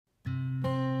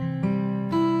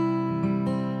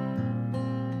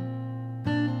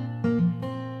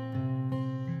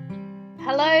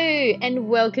Hello and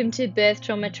welcome to Birth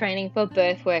Trauma Training for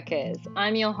Birth Workers.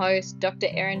 I'm your host, Dr.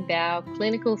 Erin Bao,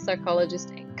 clinical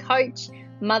psychologist and coach,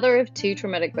 mother of 2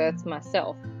 traumatic births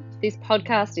myself. This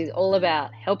podcast is all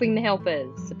about helping the helpers,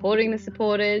 supporting the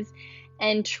supporters,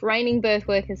 and training birth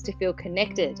workers to feel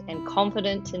connected and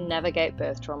confident to navigate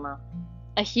birth trauma.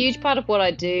 A huge part of what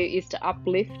I do is to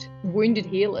uplift wounded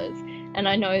healers, and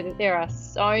I know that there are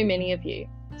so many of you.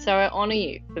 So I honour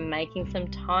you for making some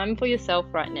time for yourself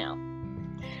right now.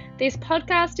 This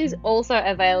podcast is also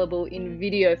available in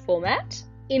video format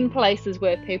in places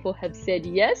where people have said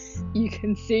yes, you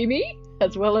can see me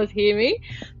as well as hear me.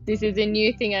 This is a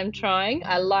new thing I'm trying.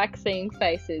 I like seeing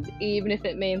faces, even if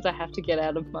it means I have to get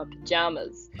out of my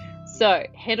pajamas. So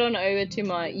head on over to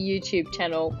my YouTube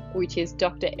channel, which is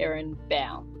Dr. Erin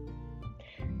Bao.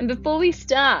 And before we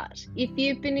start, if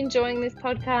you've been enjoying this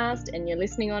podcast and you're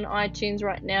listening on iTunes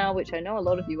right now, which I know a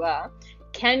lot of you are,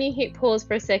 can you hit pause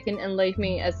for a second and leave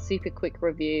me a super quick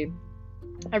review?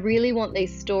 I really want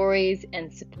these stories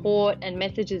and support and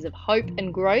messages of hope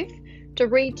and growth to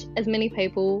reach as many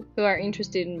people who are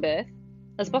interested in birth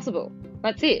as possible.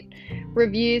 That's it.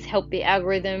 Reviews help the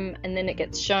algorithm and then it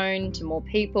gets shown to more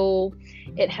people.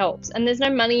 It helps. And there's no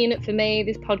money in it for me.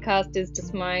 This podcast is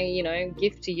just my,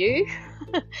 gift to you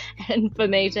and for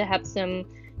me to have some,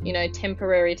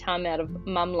 temporary time out of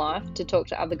mum life to talk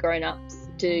to other grown-ups,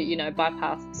 to,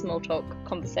 bypass small talk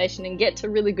conversation and get to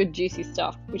really good juicy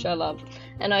stuff, which I love.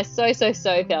 And I so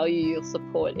value your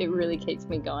support. It really keeps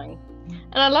me going.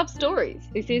 And I love stories.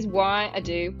 This is why I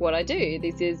do what I do.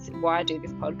 This is why I do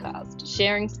this podcast.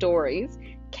 Sharing stories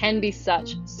can be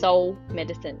such soul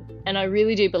medicine. And I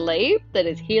really do believe that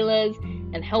as healers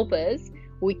and helpers,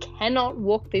 we cannot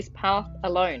walk this path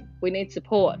alone. We need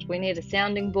support. We need a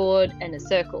sounding board and a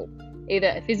circle,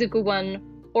 either a physical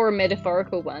one or a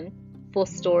metaphorical one for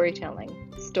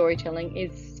storytelling. Storytelling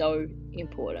is so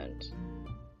important.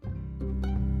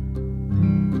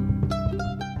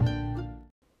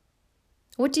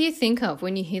 What do you think of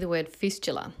when you hear the word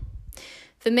fistula?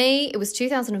 For me, it was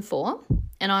 2004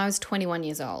 and I was 21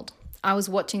 years old. I was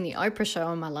watching the Oprah show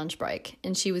on my lunch break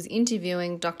and she was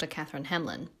interviewing Dr. Catherine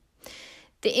Hamlin.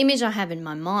 The image I have in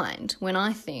my mind when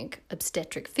I think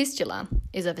obstetric fistula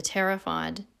is of a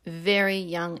terrified, very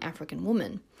young African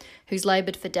woman who's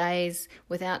laboured for days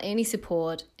without any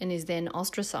support and is then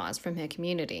ostracised from her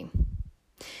community.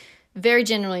 Very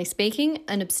generally speaking,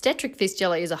 an obstetric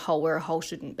fistula is a hole where a hole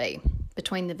shouldn't be,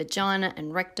 between the vagina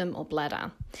and rectum or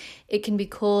bladder. It can be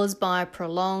caused by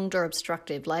prolonged or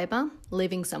obstructive labour,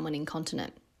 leaving someone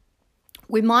incontinent.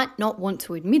 We might not want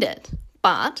to admit it,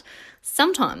 but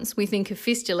sometimes we think of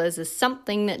fistulas as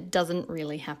something that doesn't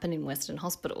really happen in Western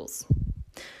hospitals.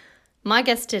 My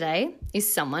guest today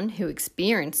is someone who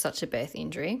experienced such a birth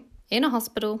injury in a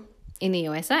hospital in the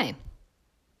USA.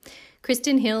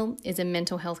 Kristen Hill is a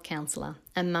mental health counsellor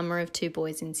and mama of 2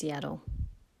 boys in Seattle.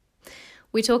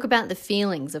 We talk about the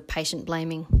feelings of patient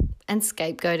blaming and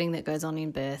scapegoating that goes on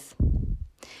in birth,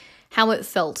 how it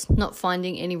felt not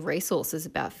finding any resources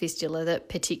about fistula that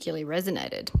particularly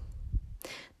resonated,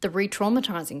 the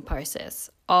re-traumatising process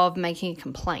of making a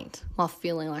complaint while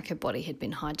feeling like her body had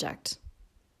been hijacked.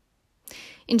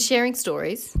 In sharing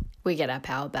stories, we get our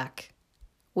power back.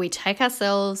 We take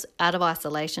ourselves out of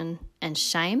isolation and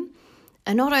shame,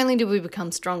 and not only do we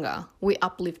become stronger, we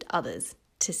uplift others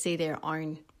to see their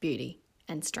own beauty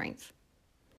and strength.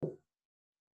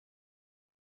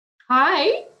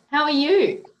 Hi, how are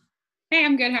you? Hey,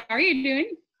 I'm good. How are you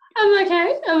doing? I'm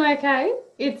okay.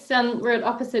 It's we're at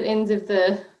opposite ends of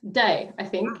the day, I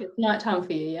think. It's nighttime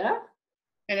for you, yeah?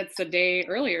 And it's a day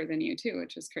earlier than you too,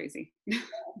 which is crazy.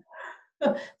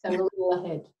 So I'm a little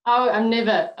ahead. Oh,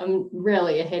 I'm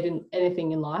rarely ahead in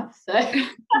anything in life, so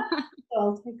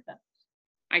I'll take that.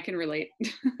 I can relate.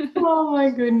 Oh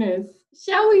my goodness.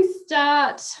 Shall we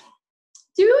start?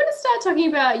 Do we want to start talking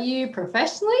about you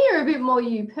professionally or a bit more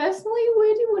you personally?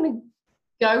 Where do you want to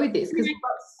go with this? Because we've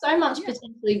got so much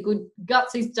potentially good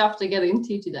gutsy stuff to get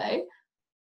into today.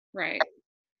 Right.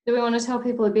 Do we want to tell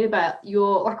people a bit about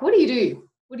what do you do?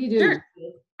 What do you do? Sure.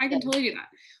 I can totally do that.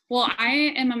 Well,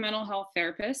 I am a mental health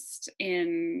therapist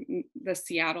in the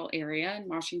Seattle area in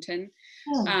Washington.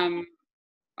 Go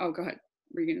ahead.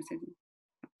 Were you going to say something?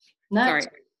 No. Sorry.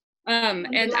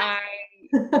 And I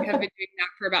have been doing that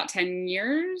for about 10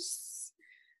 years,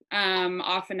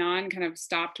 off and on, kind of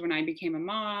stopped when I became a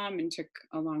mom and took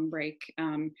a long break.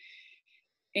 And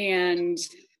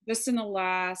just in the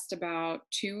last about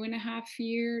 2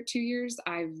 years,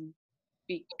 I've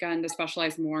begun to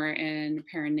specialize more in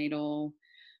perinatal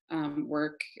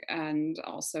work and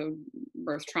also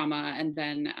birth trauma. And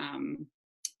then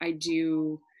I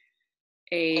do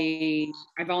I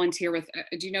volunteer with,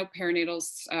 do you know Perinatal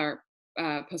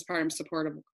Postpartum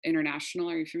Support International?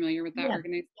 Are you familiar with that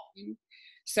organization?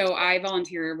 So I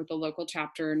volunteer with the local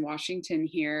chapter in Washington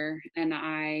here, and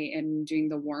I am doing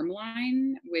the Warm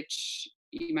Line, which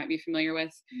you might be familiar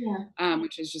with,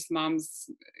 which is just moms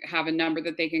have a number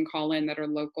that they can call in that are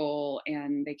local,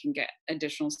 and they can get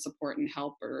additional support and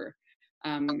help, or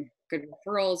good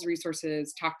referrals,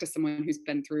 resources, talk to someone who's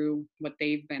been through what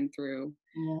they've been through.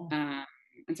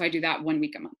 And so I do that 1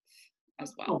 week a month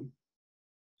as well. Cool.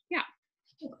 Yeah.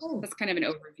 Cool. That's kind of an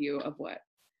overview of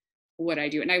what I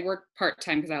do. And I work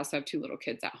part-time because I also have 2 little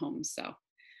kids at home. So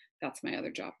that's my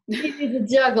other job. It is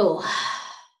a juggle,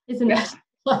 isn't it?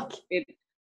 Like it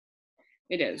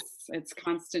is. It's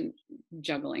constant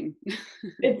juggling.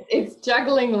 it's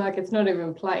juggling like it's not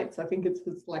even plates. I think it's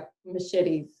just like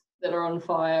machetes that are on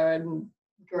fire and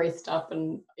greased up,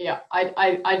 and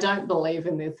I don't believe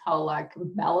in this whole like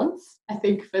balance. I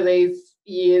think for these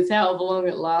years, however long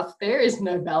it lasts, there is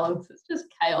no balance. It's just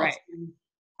chaos. Right. And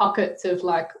pockets of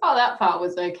like, oh, that part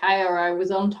was okay, or I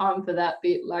was on time for that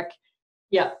bit. Like,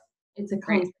 it's a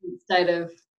constant state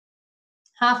of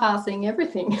half-assing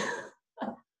everything.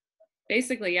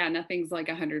 Basically, nothing's like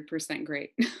 100% great.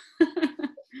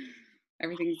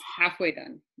 Everything's halfway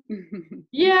done.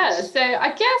 So I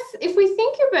guess if we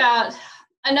think about,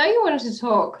 I know you wanted to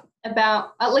talk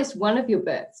about at least one of your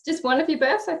births. Just one of your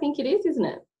births, I think it is, isn't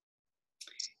it?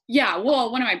 Yeah,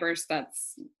 well, one of my births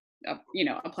that's,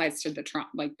 applies to the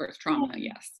birth trauma,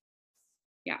 yes.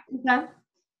 Yeah. Okay.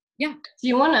 Yeah. Do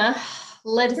you want to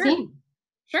let us in?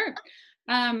 Sure.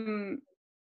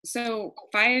 So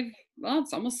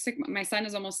it's almost 6, my son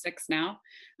is almost 6 now.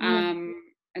 And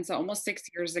so almost 6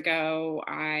 years ago,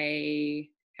 I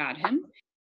had him,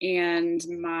 and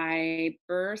my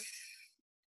birth,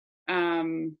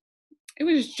 it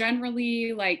was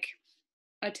generally like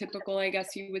a typical, I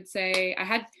guess you would say. I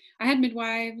had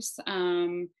midwives,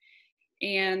 and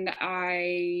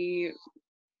I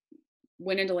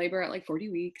went into labor at like 40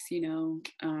 weeks,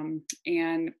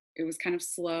 and it was kind of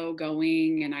slow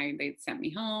going, and they sent me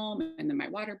home, and then my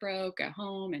water broke at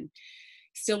home, and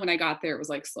still when I got there, it was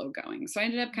like slow going. So I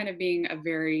ended up kind of being a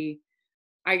very,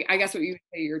 I guess what you would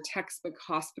say, your textbook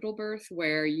hospital birth,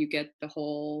 where you get the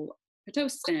whole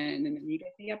Pitocin, and then you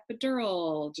get the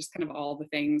epidural, just kind of all the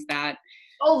things that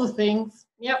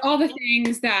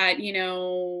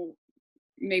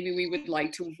maybe we would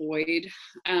like to avoid.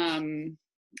 And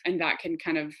that can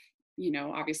kind of,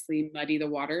 obviously muddy the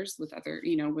waters with other,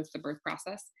 with the birth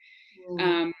process.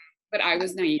 But I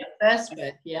was naive. First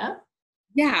birth, yeah?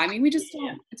 Yeah, I mean, we just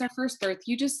don't, it's our first birth.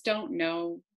 You just don't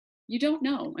know. You don't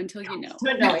know until you know.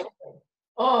 Don't know anything.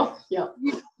 Oh, yeah.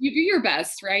 You do your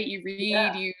best, right? You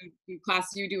read, you do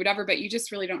class, you do whatever, but you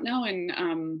just really don't know.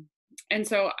 And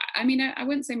so, I mean, I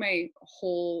wouldn't say the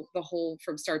whole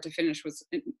from start to finish was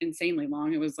insanely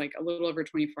long. It was like a little over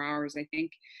 24 hours, I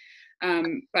think.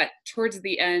 But towards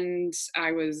the end,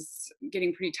 I was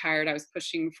getting pretty tired. I was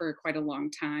pushing for quite a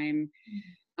long time.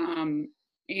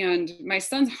 And my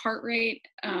son's heart rate,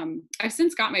 I've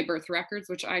since got my birth records,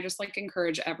 which I just like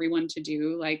encourage everyone to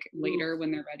do like later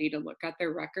when they're ready to look at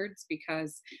their records,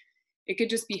 because it could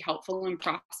just be helpful in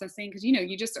processing, because,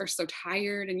 you just are so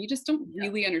tired and you just don't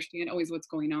really understand always what's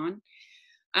going on.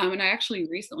 And I actually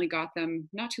recently got them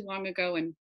not too long ago,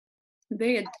 and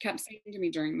they had kept saying to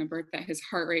me during the birth that his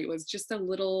heart rate was just a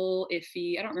little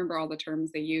iffy. I don't remember all the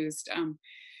terms they used.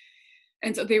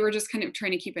 And so they were just kind of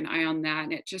trying to keep an eye on that.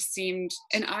 And it just seemed,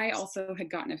 and I also had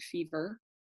gotten a fever,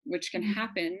 which can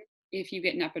happen if you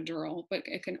get an epidural, but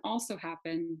it can also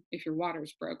happen if your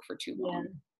water's broke for too long.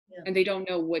 And they don't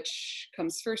know which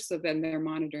comes first. So then they're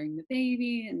monitoring the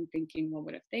baby and thinking, well,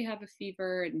 what if they have a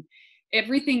fever? And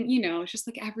everything, it's just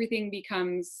like everything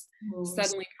becomes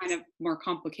suddenly kind of more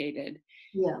complicated.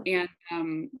 And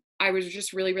I was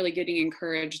just really, really getting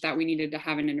encouraged that we needed to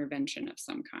have an intervention of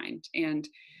some kind. And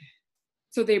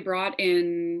so they brought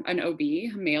in an OB,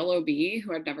 a male OB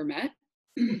who I'd never met.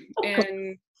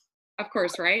 And of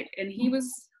course, right? And he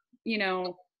was,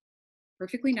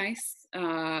 perfectly nice.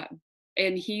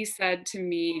 And he said to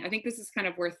me, I think this is kind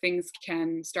of where things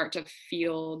can start to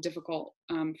feel difficult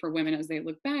for women as they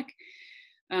look back,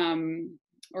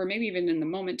 or maybe even in the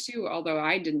moment too, although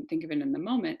I didn't think of it in the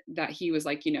moment, that he was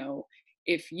like,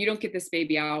 if you don't get this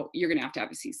baby out, you're going to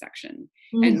have a C-section.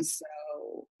 And so,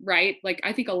 right, like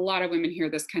I think a lot of women hear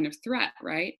this kind of threat,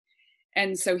 right?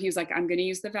 And so he was like, I'm going to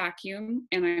use the vacuum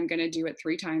and I'm going to do it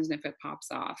 3 times. And if it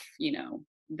pops off,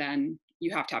 then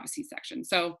you have to have a C-section.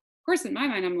 So of course, in my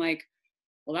mind, I'm like,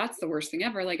 well, that's the worst thing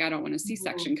ever. Like, I don't want a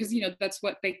C-section, because, that's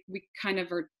what we kind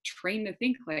of are trained to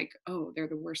think, like, oh, they're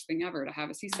the worst thing ever to have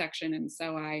a C-section. And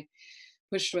so I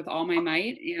pushed with all my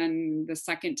might. And the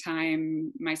second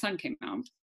time my son came out,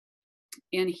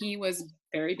 and he was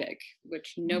very big,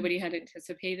 which nobody had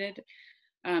anticipated.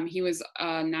 He was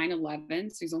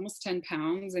 9'11", so he's almost 10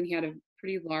 pounds, and he had a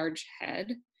pretty large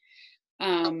head.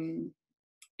 And,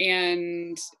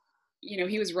 you know,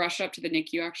 he was rushed up to the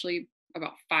NICU actually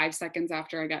about 5 seconds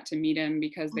after I got to meet him,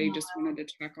 because they just wanted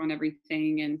to check on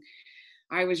everything. And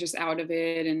I was just out of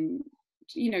it. And,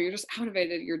 you know, you're just out of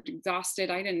it. You're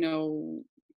exhausted. I didn't know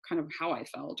kind of how I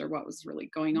felt or what was really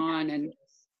going on. And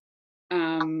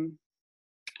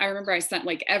I remember I sent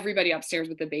like everybody upstairs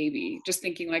with the baby, just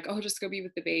thinking like, oh, just go be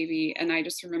with the baby. And I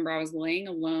just remember I was laying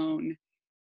alone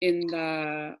in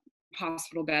the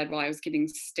hospital bed while I was getting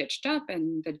stitched up.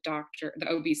 And the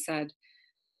OB said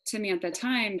to me at the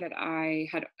time that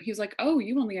he was like, oh,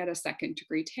 you only had a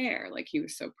 2nd-degree tear. Like, he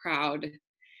was so proud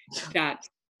that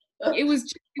it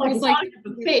was like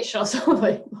a fish or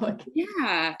something.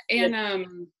 Yeah.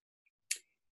 And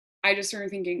I just started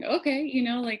thinking, okay, you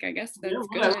know, like, I guess that's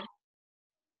good.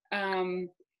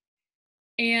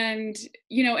 And,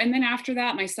 you know, and then after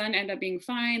that, my son ended up being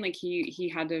fine. Like,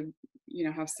 he had to, you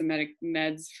know, have some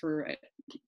meds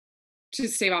to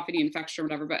stave off any infection or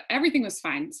whatever, but everything was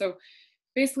fine. So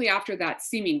basically after that,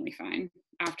 seemingly fine,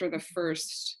 after the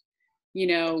first, you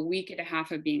know, week and a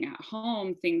half of being at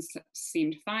home, things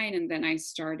seemed fine. And then I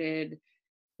started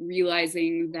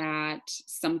realizing that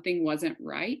something wasn't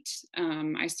right.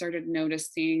 I started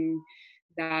noticing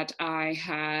that I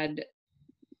had,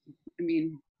 I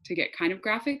mean, to get kind of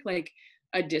graphic, like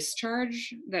a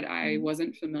discharge that I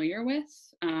wasn't familiar with.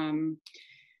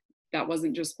 That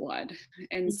wasn't just blood.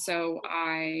 And so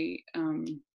I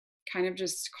kind of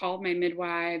just called my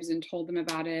midwives and told them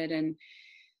about it. And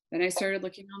then I started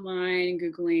looking online and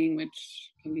Googling,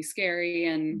 which can be scary.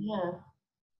 And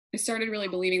I started really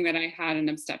believing that I had an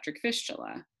obstetric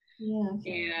fistula.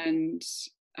 And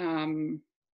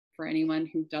for anyone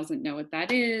who doesn't know what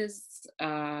that is,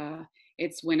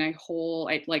 it's when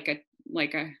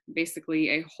basically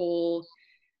a hole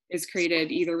is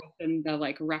created either within the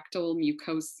like rectal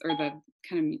mucosa or the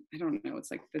kind of, I don't know, it's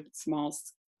like the small,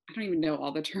 I don't even know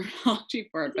all the terminology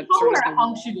for it, but sort of where a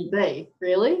hole shouldn't be,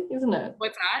 really, isn't it?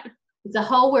 What's that? It's a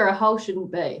hole where a hole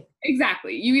shouldn't be.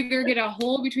 Exactly. You either get a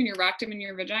hole between your rectum and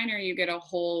your vagina, or you get a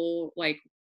hole like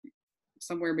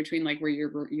somewhere between like where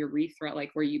your urethra,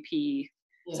 like where you pee.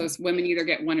 So women either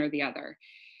get one or the other.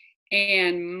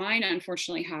 And mine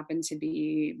unfortunately happened to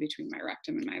be between my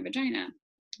rectum and my vagina.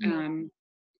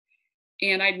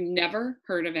 And I'd never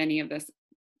heard of any of this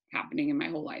happening in my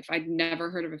whole life. I'd never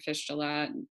heard of a fistula.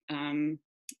 And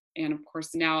of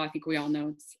course, now I think we all know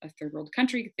it's a third world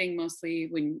country thing, mostly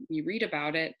when you read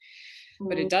about it.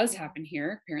 But it does happen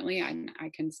here, apparently. I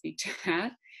can speak to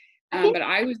that. But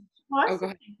I was... Oh, go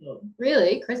ahead.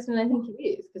 Really, Kristen, I think it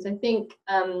is. Because I think,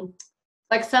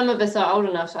 like, some of us are old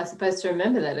enough, I suppose, to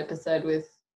remember that episode with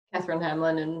Catherine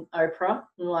Hamlin and Oprah,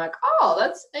 and like, oh,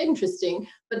 that's interesting.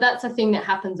 But that's a thing that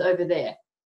happens over there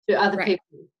to other people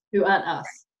who aren't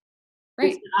us.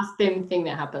 It's an us them thing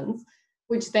that happens,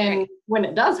 which then when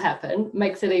it does happen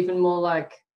makes it even more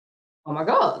like, oh my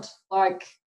God, like,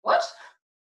 what?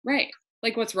 Right.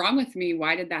 Like, what's wrong with me?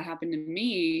 Why did that happen to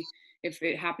me if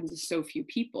it happens to so few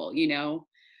people, you know?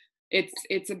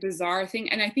 It's a bizarre thing.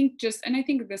 And I think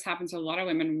this happens to a lot of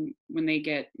women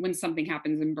when something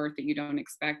happens in birth that you don't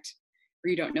expect or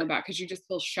you don't know about, because you just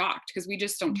feel shocked, because we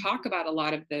just don't talk about a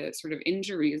lot of the sort of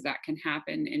injuries that can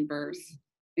happen in birth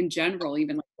in general,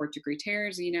 even like 4th-degree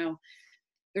tears, you know.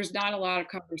 There's not a lot of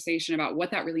conversation about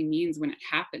what that really means when it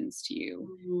happens to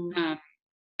you.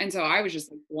 And so I was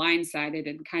just like blindsided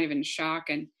and kind of in shock.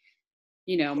 And,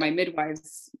 you know, my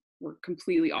midwives were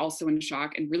completely also in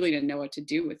shock and really didn't know what to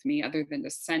do with me other than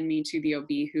to send me to the OB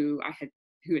who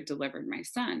had delivered my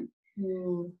son.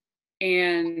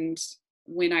 And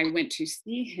when I went to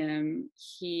see him,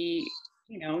 he,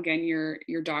 you know, again,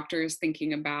 your doctor is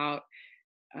thinking about,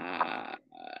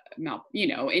 you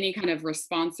know, any kind of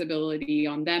responsibility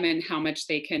on them and how much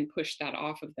they can push that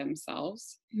off of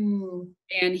themselves.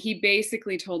 And he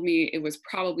basically told me it was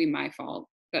probably my fault,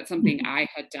 that something I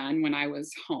had done when I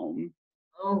was home.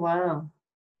 Oh, wow.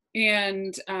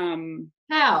 And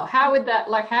how would that,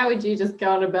 like, how would you just go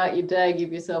on about your day,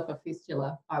 give yourself a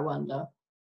fistula, I wonder?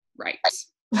 Right.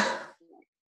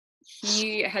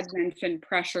 He had mentioned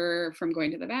pressure from going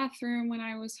to the bathroom when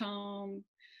I was home.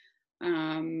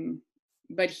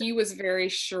 But he was very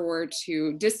sure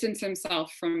to distance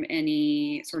himself from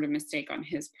any sort of mistake on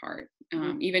his part.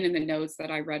 Even in the notes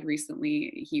that I read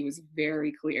recently, he was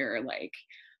very clear, like,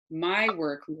 my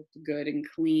work looked good and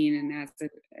clean and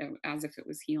as if it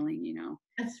was healing, you know.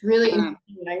 That's really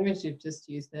interesting language you've just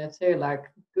used there too, like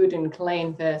good and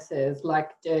clean versus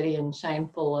like dirty and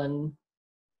shameful and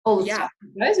all the stuff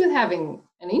that goes with having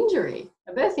an injury,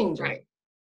 a birth injury. Right.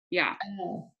 Yeah.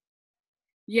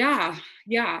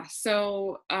 Yeah.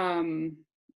 So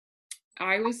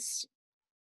I was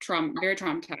very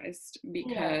traumatized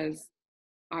because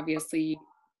obviously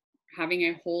having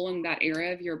a hole in that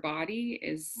area of your body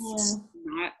is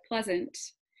not pleasant.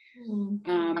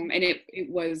 And it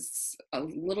was a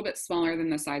little bit smaller than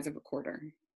the size of a quarter.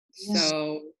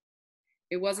 So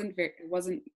it wasn't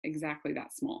exactly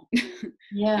that small. That's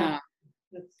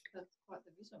quite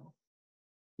the visual.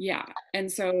 Yeah.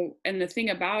 And so, and the thing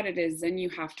about it is then you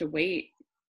have to wait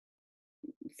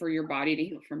for your body to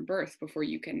heal from birth before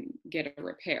you can get a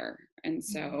repair. And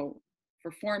so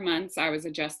for 4 months, I was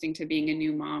adjusting to being a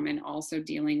new mom and also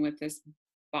dealing with this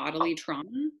bodily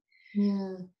trauma.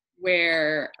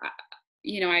 Where,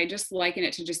 you know, I just liken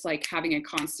it to just like having a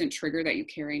constant trigger that you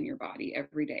carry in your body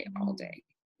every day, all day,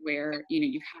 where, you know,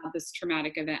 you've had this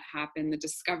traumatic event happen, the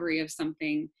discovery of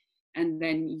something, and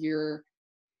then you're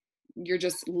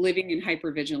just living in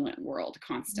hypervigilant world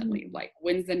constantly. Like,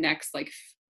 when's the next, like,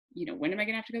 you know, when am I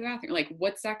going to have to go to the bathroom? Like,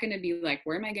 what's that going to be like?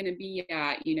 Where am I going to be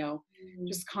at? You know,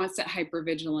 just constant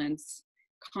hypervigilance,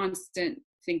 constant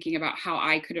thinking about how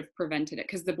I could have prevented it,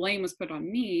 because the blame was put on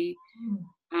me.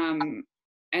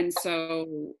 And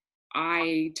so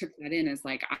I took that in as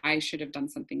like, I should have done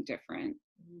something different.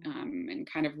 And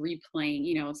kind of replaying,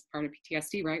 you know, it's part of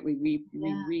PTSD, right? We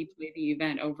replay the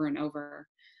event over and over.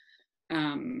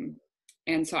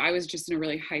 And so I was just in a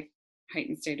really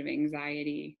heightened state of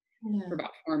anxiety for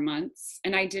about 4 months.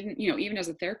 And I didn't, you know, even as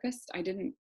a therapist,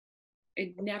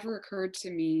 it never occurred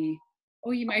to me,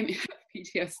 oh, you might have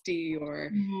PTSD,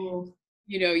 or,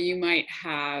 you know, you might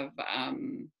have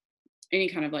any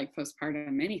kind of like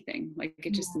postpartum anything. Like,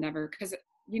 it just never, because,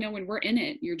 you know, when we're in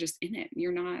it, you're just in it.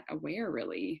 You're not aware,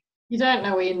 really. You don't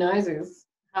know where your nose is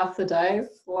half the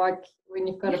days. Like when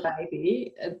you've got a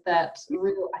baby, that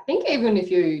real, I think even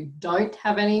if you don't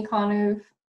have any kind of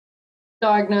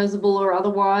diagnosable or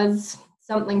otherwise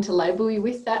something to label you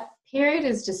with, that period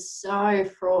is just so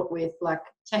fraught with like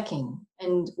checking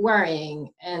and worrying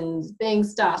and being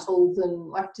startled, and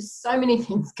like just so many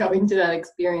things go into that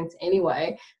experience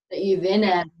anyway, that you then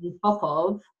add on top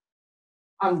of,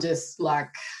 I'm just like,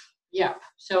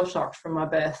 shell shocked from my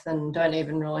birth and don't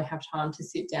even really have time to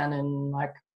sit down and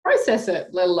like process it,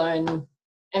 let alone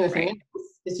anything else,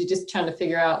 because you're just trying to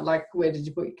figure out like, where did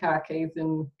you put your car keys,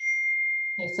 and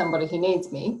there's somebody who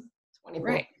needs me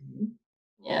 24/7.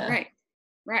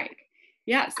 Right.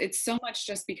 Yes, it's so much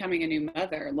just becoming a new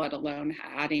mother, let alone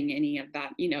adding any of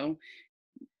that, you know,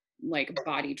 like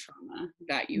body trauma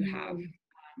that you have.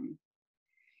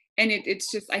 And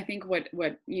it's just, I think what,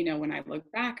 you know, when I look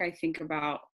back, I think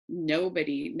about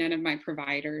none of my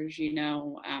providers, you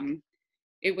know,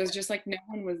 it was just like no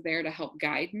one was there to help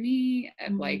guide me.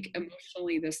 Like,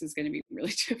 emotionally, this is going to be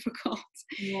really difficult,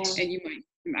 and you might need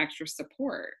some extra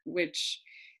support, which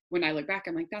when I look back,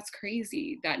 I'm like, that's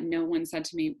crazy that no one said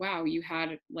to me, wow, you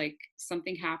had like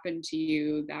something happen to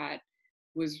you that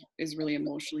is really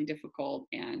emotionally difficult,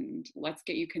 and let's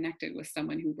get you connected with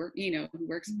someone who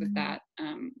works with that,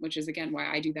 which is again why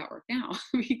I do that work now,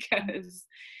 because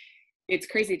it's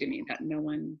crazy to me that no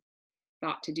one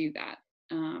thought to do that.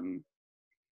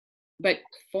 But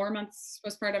 4 months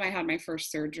postpartum, I had my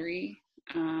first surgery,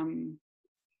 and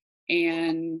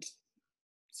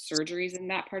surgeries in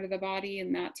that part of the body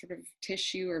and that sort of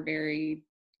tissue are very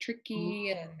tricky,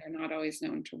 and they're not always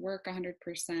known to work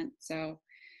 100%. So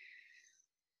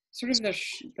sort of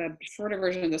the shorter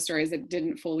version of the story is it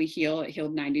didn't fully heal. It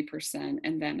healed 90%.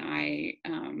 And then I,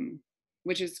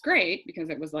 which is great because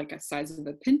it was like a size of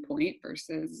a pinpoint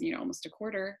versus, you know, almost a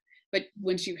quarter. But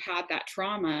once you had that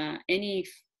trauma, any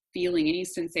feeling, any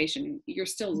sensation, you're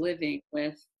still living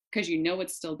with, because you know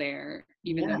it's still there,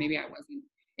 even though maybe I wasn't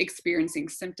experiencing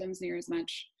symptoms near as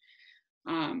much.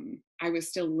 I was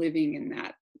still living in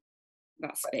that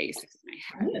space in my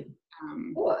head.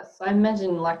 Of course. I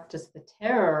imagine like just the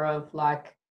terror of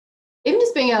like even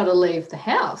just being able to leave the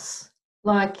house,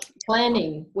 like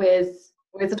planning, where's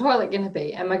the toilet going to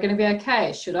be? Am I going to be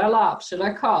okay? Should I laugh? Should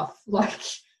I cough? Like,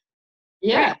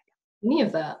 any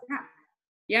of that.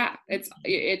 Yeah,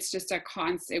 it's just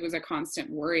it was a constant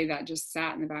worry that just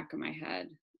sat in the back of my head.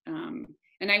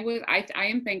 And I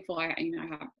am thankful. I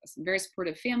have a very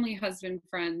supportive family, husband,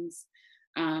 friends.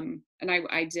 And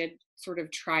I did sort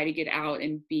of try to get out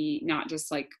and be not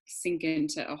just like sink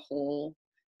into a hole,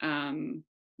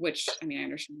 which I mean, I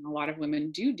understand a lot of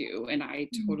women do, and I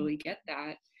totally get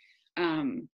that.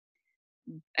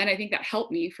 and I think that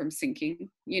helped me from sinking,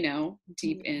 you know,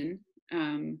 deep in.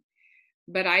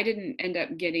 But I didn't end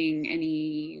up getting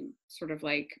any sort of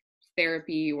like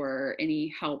therapy or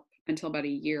any help until about a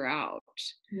year out.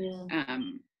 Yeah.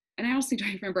 And I honestly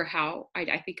don't remember how.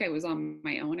 I think I was on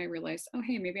my own. I realized, oh,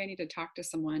 hey, maybe I need to talk to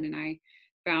someone. And I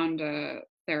found a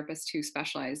therapist who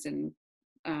specialized in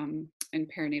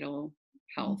perinatal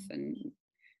health and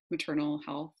maternal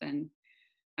health, and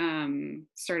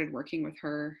started working with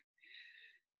her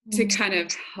to kind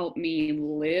of help me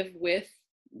live with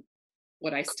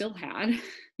what I still had,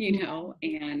 you know,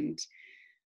 and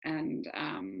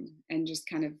just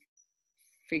kind of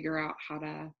figure out how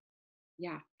to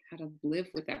live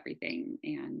with everything.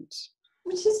 And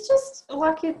which is just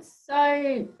like,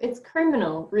 it's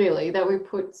criminal really that we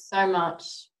put so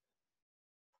much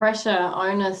pressure,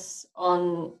 onus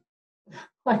on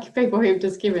like people who've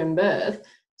just given birth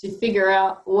to figure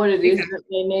out what it is that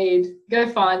they need, go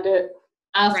find it,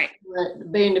 ask for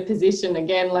it, be in a position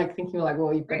again, like thinking like,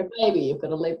 well, you've got a baby, you've got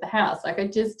to leave the house. Like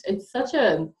it's such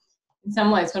a, in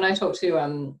some ways when I talk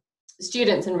to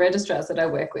students and registrars that I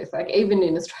work with, like even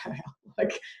in Australia,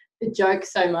 like the joke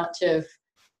so much of,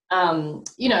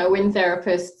 you know, when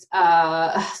therapists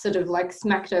are sort of like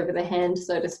smacked over the hand,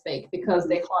 so to speak, because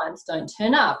their clients don't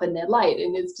turn up and they're late.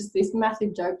 And it's just this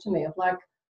massive joke to me of like,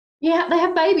 yeah, they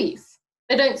have babies.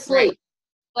 They don't sleep.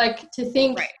 Like to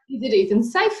think, is it even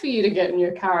safe for you to get in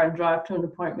your car and drive to an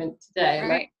appointment today?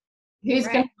 Like who's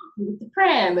going to help you with the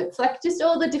pram? It's like just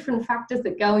all the different factors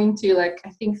that go into, like,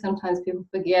 I think sometimes people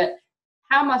forget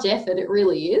how much effort it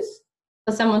really is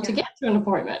for someone to get to an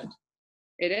appointment.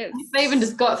 It is. They even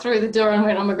just got through the door and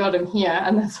went, oh my God, I'm here.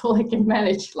 And that's all they can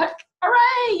manage. Like,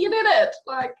 hooray, you did it.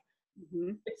 Like,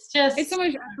 it's so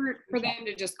much effort for them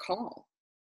to just call,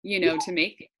 you know, to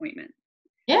make the appointment.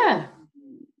 Yeah.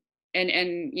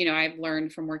 And, you know, I've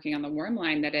learned from working on the warm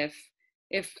line that if,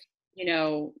 you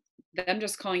know, them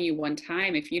just calling you one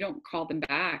time, if you don't call them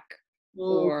back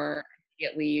or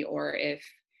immediately, or if,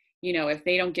 you know, if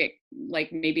they don't get,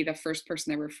 like maybe the first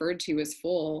person they're referred to is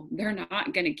full, they're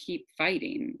not going to keep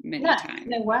fighting many times.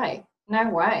 No way.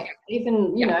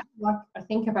 Even, you know, like I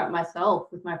think about myself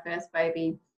with my first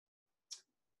baby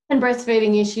and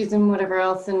breastfeeding issues and whatever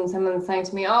else, and someone saying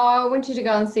to me, oh, I want you to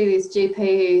go and see this GP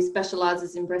who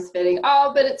specializes in breastfeeding.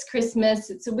 Oh, but it's Christmas.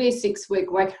 It's a wee 6-week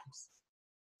wait.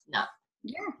 No.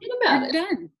 Yeah. Forget about it.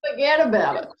 Done. Forget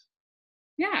about it.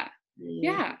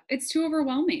 Yeah. It's too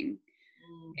overwhelming.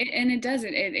 And it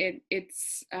doesn't.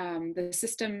 It's the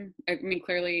system. I mean,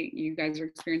 clearly you guys are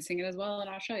experiencing it as well in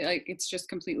Australia. Like it's just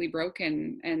completely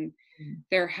broken, and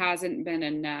there hasn't been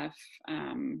enough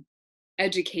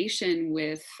education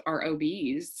with our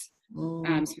OBs,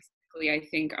 specifically, I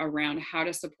think, around how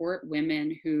to support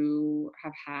women who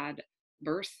have had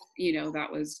birth, you know,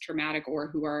 that was traumatic, or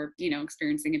who are, you know,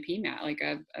 experiencing a PMAT, like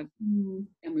a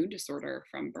mood disorder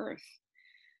from birth.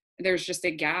 There's just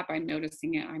a gap. I'm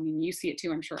noticing it. I mean, you see it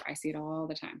too. I'm sure I see it all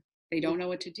the time. They don't know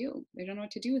what to do. They don't know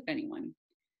what to do with anyone.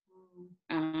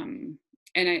 And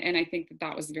I think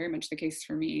that was very much the case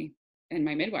for me, and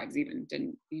my midwives even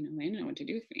didn't, you know, they didn't know what to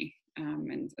do with me.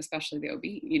 And especially the OB,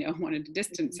 you know, wanted to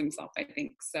distance himself, I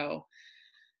think. So,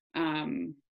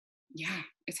 yeah,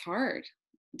 it's hard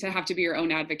to have to be your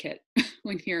own advocate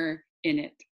when you're in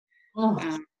it. I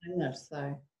know,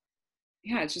 so.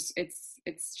 Yeah,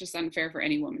 it's just unfair for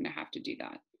any woman to have to do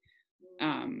that.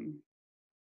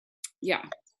 Yeah.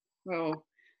 So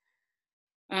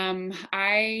I'm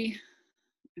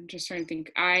just trying to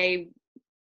think. I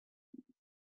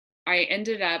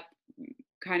ended up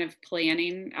kind of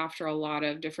planning after a lot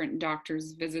of different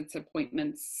doctor's visits,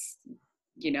 appointments,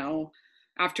 you know,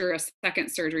 after a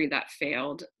second surgery that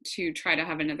failed, to try to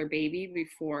have another baby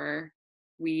before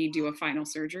we do a final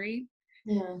surgery.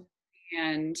 Yeah.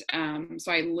 And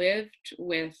so I lived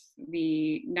with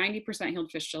the 90%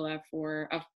 healed fistula for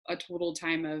a total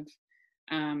time of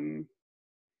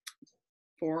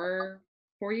 4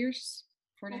 years,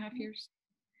 4.5 years.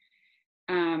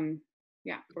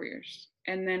 4 years.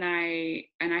 And then I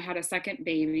had a second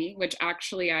baby, which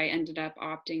actually I ended up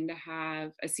opting to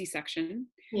have a C-section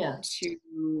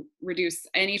to reduce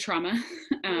any trauma.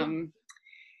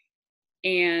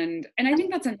 And I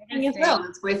think that's another thing as well.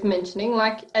 It's worth mentioning,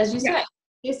 like, as you say,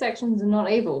 C-sections are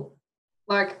not evil.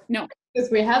 Like, no,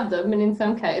 because we have them, and in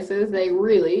some cases they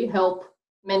really help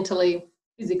mentally,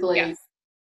 physically,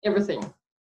 everything.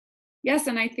 Yes,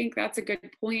 and I think that's a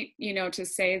good point, you know, to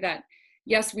say that,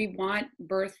 yes, we want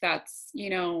birth that's,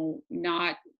 you know,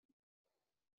 not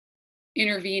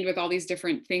intervened with all these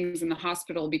different things in the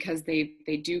hospital, because they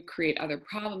do create other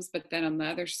problems. But then on the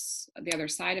other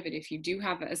side of it, if you do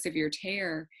have a severe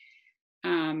tear,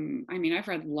 I mean, I've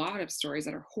read a lot of stories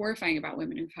that are horrifying about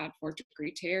women who've had fourth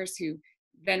degree tears who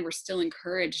then were still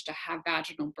encouraged to have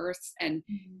vaginal births, and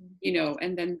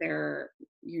and then their,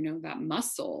 that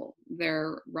muscle,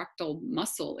 their rectal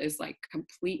muscle is like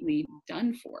completely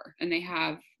done for, and they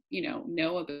have,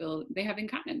 no ability, they have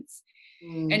incontinence.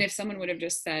 And if someone would have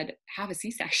just said, have a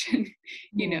C-section,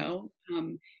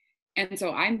 and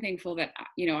so I'm thankful that,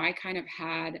 I kind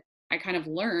of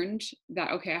learned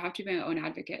that, okay, I have to be my own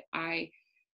advocate. I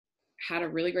had a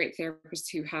really great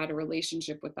therapist who had a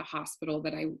relationship with the hospital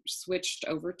that I switched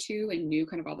over to and knew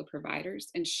kind of all the providers.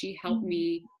 And she helped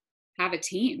me have a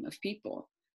team of people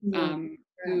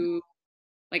who,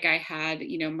 like I had,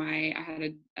 I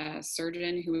had a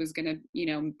surgeon who was going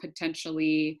to,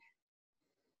 potentially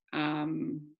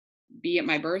be at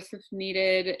my birth if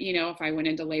needed, if I went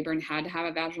into labor and had to have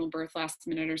a vaginal birth last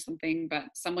minute or something, but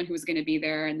someone who was going to be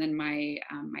there. And then my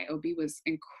OB was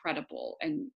incredible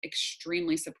and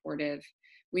extremely supportive.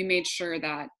 We made sure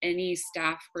that any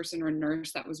staff person or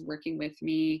nurse that was working with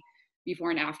me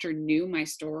before and after knew my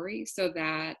story, so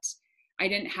that I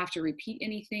didn't have to repeat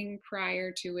anything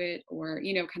prior to it, or,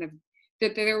 kind of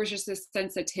that there was just this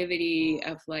sensitivity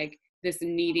of like this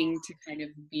needing to kind of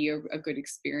be a good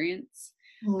experience.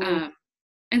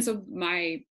 And so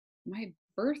my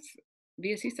birth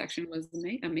via C-section was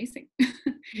amazing.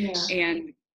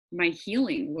 And my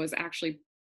healing was actually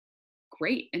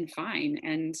great and fine,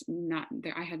 and not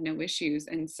there, I had no issues.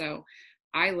 And so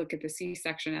I look at the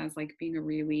C-section as like being a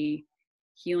really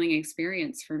healing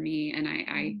experience for me. And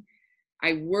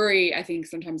I worry, I think,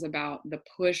 sometimes about the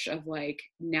push of like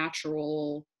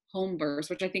natural home births,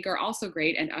 which I think are also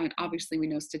great. And obviously we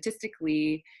know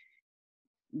statistically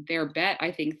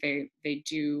I think they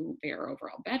are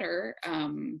overall better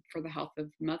for the health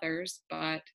of mothers,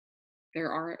 but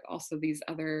there are also these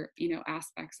other,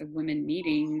 aspects of women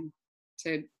needing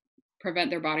to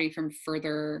prevent their body from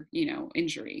further,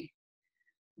 injury.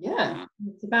 Yeah,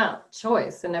 it's about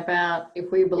choice, and about, if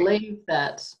we believe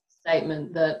that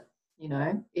statement that,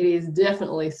 it is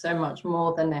definitely so much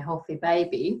more than a healthy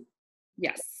baby.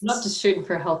 Yes. Not just shooting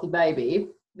for a healthy baby,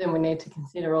 then we need to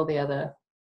consider all the other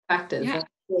factors. Yeah.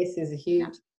 Choice is a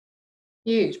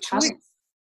huge choice.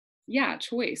 Yeah,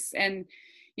 choice. And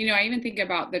I even think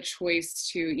about the choice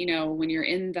to, when you're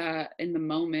in the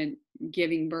moment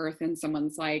giving birth and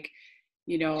someone's like,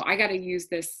 I got to use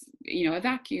this, a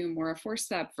vacuum or a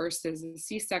forceps versus a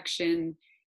C-section.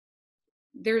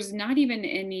 There's not even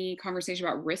any conversation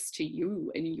about risk to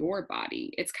you and your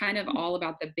body. It's kind of all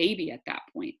about the baby at that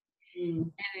point.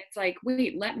 And it's like,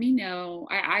 wait, let me know.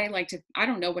 I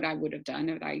don't know what I would have done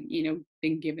if I,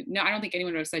 been given, no, I don't think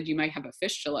anyone would have said you might have a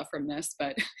fistula from this,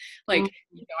 but like,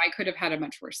 I could have had a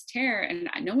much worse tear. And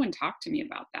no one talked to me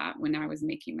about that when I was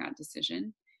making that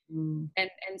decision. And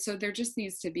so there just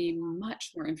needs to be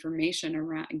much more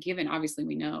information given. Obviously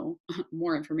we know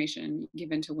more information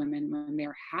given to women when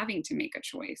they're having to make a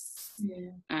choice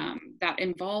that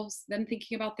involves them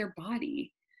thinking about their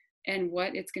body and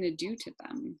what it's going to do to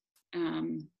them.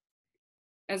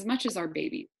 As much as our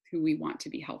baby, who we want to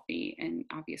be healthy and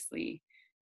obviously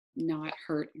not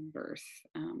hurt in birth.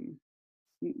 But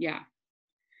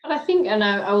I think, and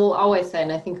I will always say,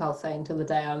 and I think I'll say until the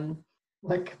day I'm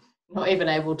like not even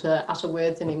able to utter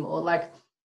words anymore, like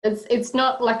it's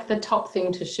not like the top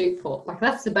thing to shoot for. Like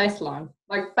that's the baseline.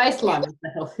 Like baseline is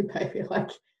the healthy baby. Like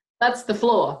that's the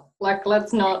floor. Like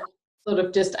let's not sort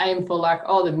of just aim for like,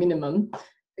 the minimum.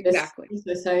 Exactly.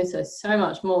 There's so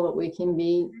much more that we can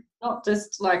be not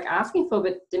just like asking for,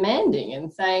 but demanding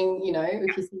and saying,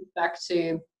 if you think back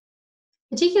to,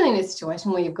 particularly in a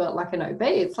situation where you've got like an OB,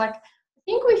 it's like, I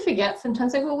think we forget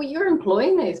sometimes, like, well, you're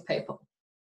employing these people.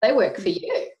 They work for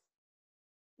you.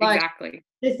 Like, exactly.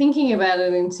 They're thinking about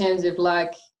it in terms of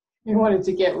like, you wanted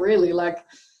to get really like,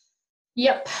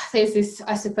 yep, there's this,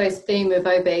 I suppose, theme of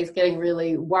OBs getting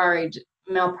really worried,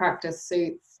 malpractice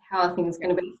suits, how are things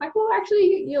going to be? It's like, well,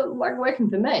 actually, you're like working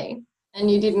for me,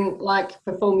 and you didn't like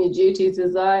perform your duties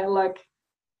as I like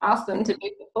asked them to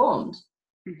be performed.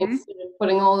 Instead of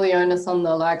putting all the onus on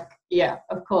the like, yeah,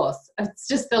 of course. It's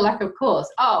just the lack of course.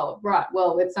 Oh, right.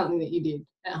 Well, it's something that you did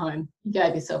at home. You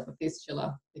gave yourself a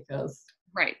fistula because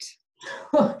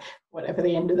whatever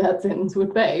the end of that sentence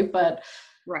would be, but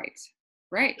right.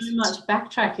 So much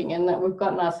backtracking, and that we've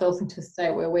gotten ourselves into a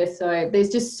state where there's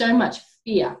just so much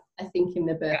fear, I think, in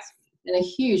the birth. And a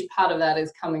huge part of that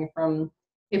is coming from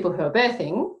people who are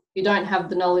birthing, who don't have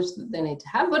the knowledge that they need to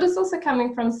have, but it's also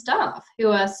coming from staff who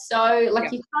are so,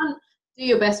 like, you can't do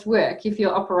your best work if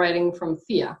you're operating from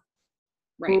fear.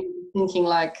 Right. Thinking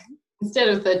like, instead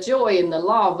of the joy and the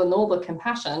love and all the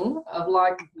compassion of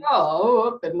like,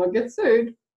 I better not get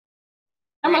sued.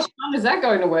 How much fun is that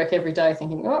going to work every day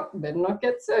thinking, oh, better not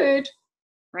get sued?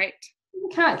 Right. You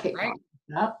can't keep going with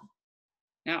that.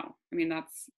 No, I mean,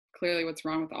 that's clearly what's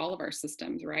wrong with all of our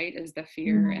systems, right? Is the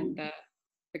fear and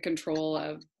the control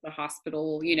of the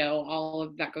hospital, you know, all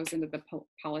of that goes into the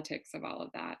politics of all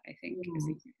of that, I think is a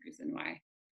huge reason why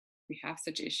we have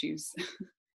such issues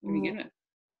to begin with.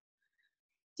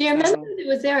 Do you remember,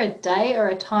 was there a day or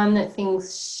a time that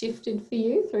things shifted for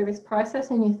you through this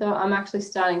process and you thought, I'm actually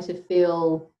starting to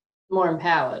feel more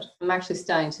empowered? I'm actually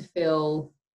starting to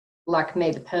feel like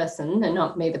me, the person, and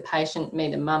not me, the patient,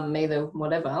 me, the mum, me, the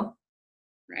whatever.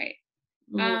 Right.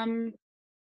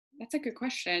 That's a good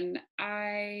question.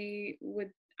 I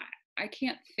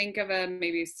can't think of a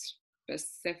maybe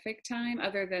specific time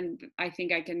other than I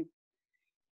think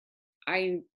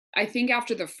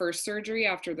after the first surgery,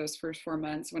 after those first 4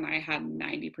 months, when I had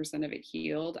 90% of it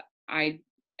healed,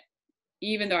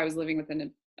 even though I was living with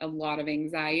a lot of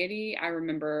anxiety, I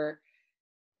remember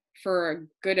for a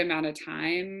good amount of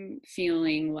time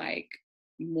feeling like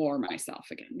more myself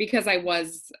again, because I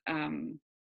was,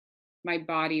 my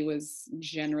body was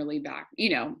generally back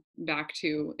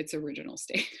to its original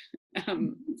state, so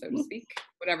to speak,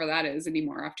 whatever that is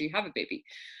anymore after you have a baby.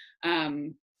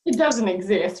 It doesn't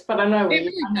exist, but I know it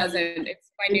really doesn't.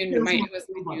 It's it was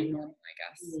my new normal, I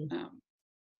guess.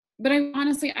 But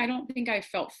I don't think I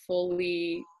felt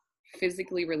fully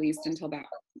physically released until that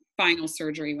final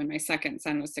surgery when my second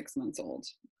son was 6 months old,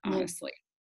 honestly.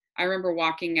 I remember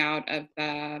walking out of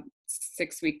the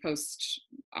 6-week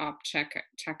post-op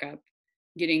checkup,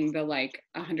 getting the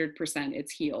 100%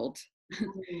 it's healed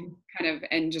kind of,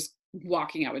 and just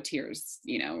walking out with tears,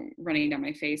 running down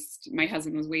my face. My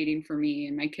husband was waiting for me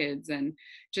and my kids, and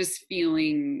just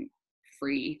feeling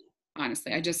free.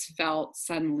 Honestly, I just felt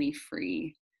suddenly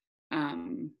free.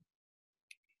 And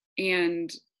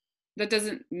that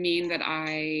doesn't mean that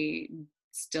I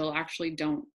still actually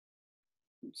don't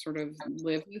sort of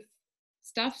live with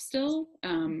stuff still.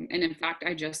 And in fact,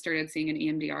 I just started seeing an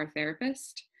EMDR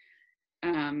therapist,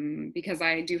 because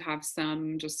I do have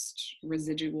some just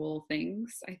residual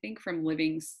things, I think, from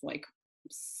living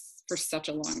for such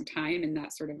a long time in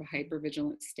that sort of a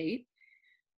hypervigilant state.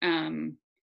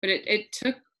 But it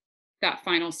took that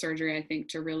final surgery, I think,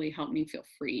 to really help me feel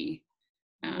free,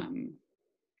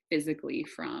 physically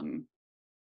from.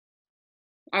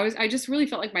 I just really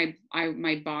felt like my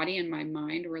body and my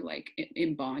mind were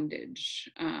in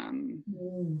bondage, and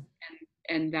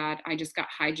that I just got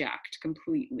hijacked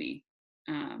completely,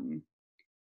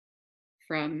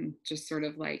 from just sort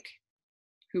of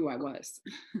who I was,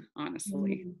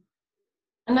 honestly.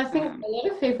 And I think a lot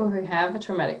of people who have a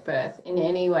traumatic birth in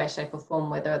any way, shape or form,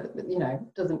 whether,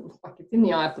 doesn't, it's in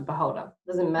the eye of the beholder,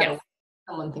 doesn't matter what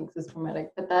someone thinks is traumatic,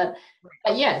 but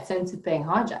sense of being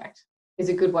hijacked is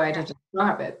a good way to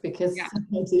describe it, because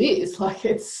sometimes it is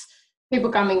it's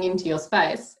people coming into your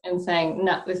space and saying,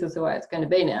 no, this is the way it's going to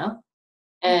be now,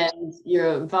 and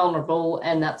you're vulnerable,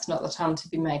 and that's not the time to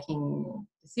be making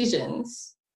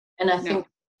decisions. And I think,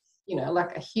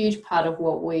 a huge part of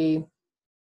what we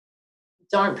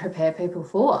don't prepare people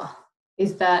for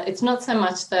is that it's not so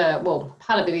much part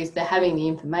of it is they're having the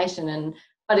information,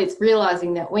 but it's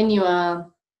realizing that when you are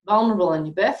vulnerable and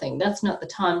you're birthing, that's not the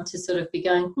time to sort of be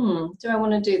going, do I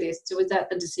want to do this? Is that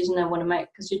the decision I want to make?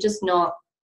 Because you're just not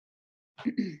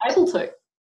able to.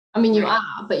 I mean, you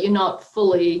are, but you're not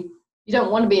fully, you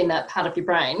don't want to be in that part of your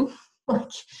brain,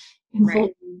 in full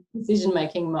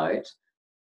decision-making mode.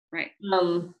 Right.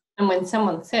 And when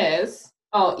someone says,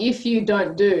 oh, if you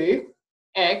don't do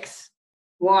X,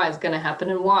 Y is going to happen,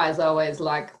 and Y is always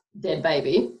dead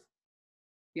baby.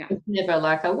 Yeah. It's never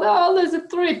there's a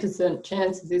 3%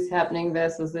 chance of this happening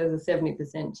versus there's a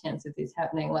 70% chance of this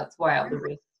happening. Let's weigh out the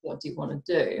risks. What do you want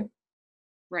to do?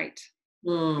 Right.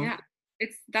 Yeah.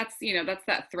 That's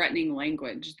that threatening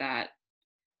language that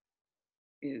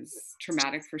is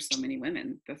traumatic for so many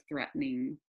women. The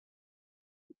threatening,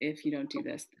 if you don't do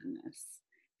this, then this.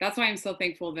 That's why I'm so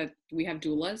thankful that we have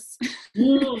doulas.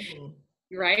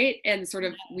 Right. And sort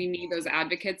of, we need those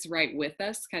advocates right with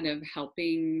us, kind of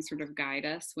helping sort of guide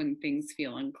us when things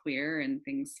feel unclear and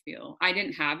I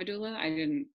didn't have a doula.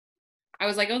 I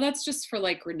was oh, that's just for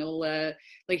granola,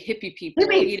 hippie people,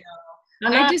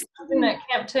 And I just was in that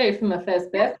camp too for my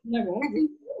first birth.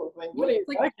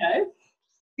 Okay.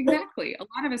 Exactly. A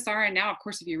lot of us are. And now, of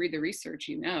course, if you read the research,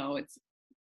 it's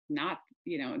not,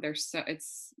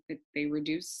 they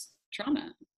reduce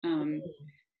trauma.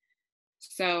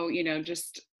 So,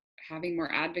 just having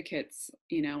more advocates,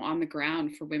 on the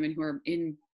ground for women who are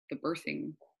in the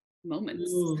birthing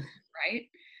moments, right?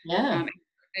 Yeah.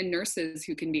 And nurses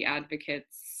who can be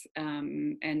advocates,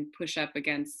 and push up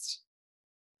against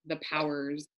the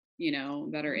powers, you know,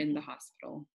 that are in the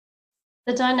hospital.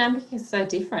 The dynamic is so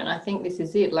different. I think this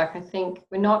is it. Like, I think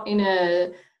we're not in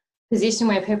a position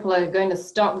where people are going to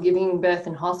stop giving birth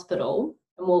in hospital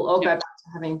and we'll all go back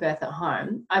to having birth at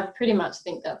home. I pretty much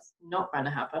think that's not going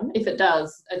to happen. If it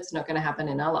does, it's not going to happen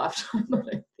in our lifetime, I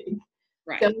don't think.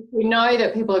 Right. So if we know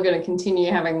that people are going to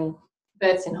continue having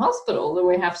births in hospital, then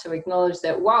we have to acknowledge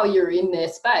that while you're in their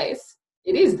space,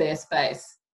 it is their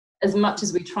space. As much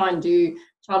as we try and do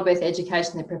childbirth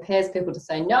education that prepares people to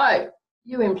say, no,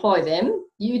 you employ them,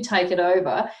 you take it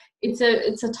over. It's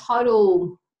a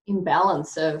total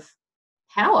imbalance of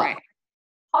power. Right.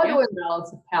 Total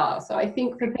imbalance of power. So I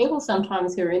think for people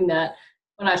sometimes who are in that,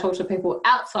 when I talk to people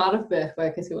outside of birth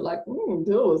workers who are like,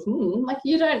 like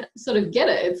you don't sort of get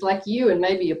it. It's like you and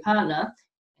maybe your partner,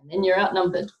 and then you're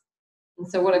outnumbered. And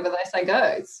so whatever they say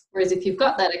goes. Whereas if you've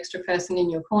got that extra person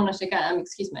in your corner to go,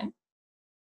 excuse me.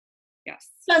 Yes.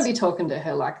 Don't be talking to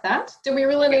her like that. Do we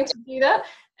really need to do that?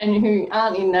 And who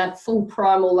aren't in that full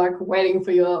primal, like waiting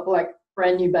for your like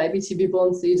brand new baby to be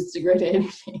born so you just agree to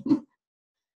anything.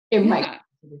 It makes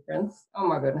a difference. Oh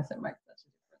my goodness, it makes such a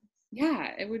difference.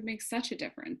 Yeah, it would make such a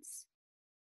difference.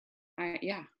 I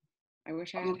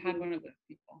wish I had one of those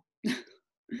people.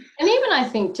 And even I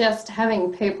think just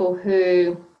having people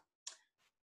who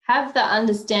have the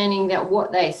understanding that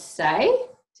what they say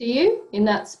to you in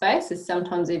that space is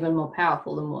sometimes even more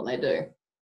powerful than what they do.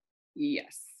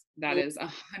 Yes, that is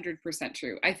 100%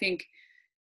 true. I think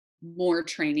more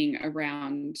training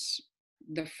around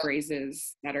the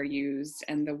phrases that are used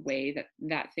and the way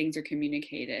that things are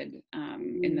communicated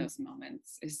in those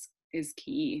moments is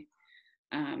key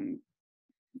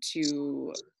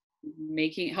to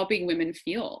helping women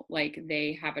feel like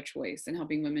they have a choice and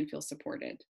helping women feel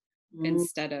supported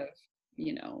instead of,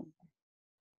 you know,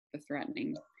 the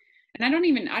threatening. And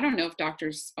I don't know if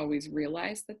doctors always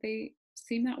realize that they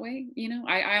seem that way. You know,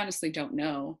 I honestly don't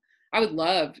know. I would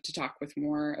love to talk with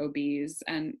more OBs,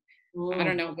 and I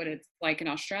don't know what it's like in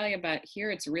Australia, but here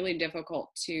it's really difficult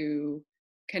to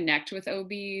connect with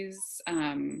OBs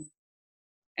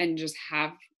and just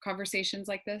have conversations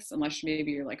like this, unless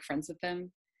maybe you're like friends with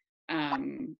them.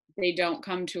 They don't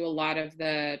come to a lot of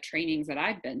the trainings that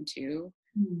I've been to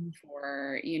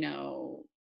for, you know,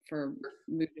 for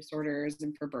mood disorders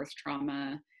and for birth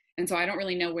trauma. And so I don't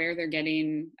really know where they're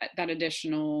getting that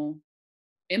additional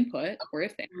input, or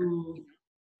if they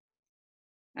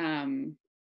are.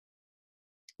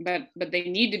 But they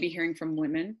need to be hearing from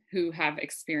women who have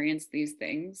experienced these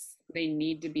things. They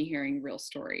need to be hearing real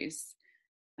stories.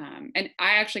 And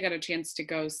I actually got a chance to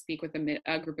go speak with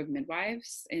a group of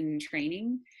midwives in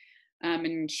training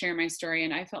and share my story.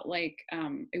 And I felt like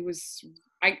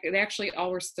they actually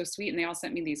all were so sweet, and they all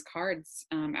sent me these cards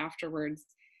afterwards.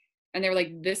 And they were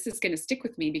like, this is going to stick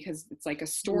with me because it's like a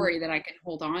story that I can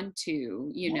hold on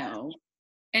to, you know.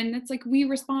 And it's like, we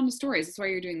respond to stories. That's why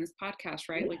you're doing this podcast,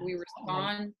 right? Like, we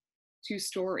respond to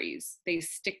stories. They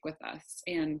stick with us.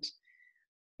 And,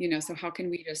 you know, so how can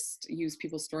we just use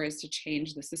people's stories to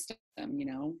change the system, you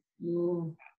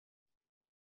know?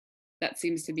 That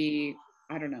seems to be,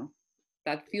 I don't know,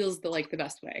 that feels the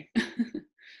best way.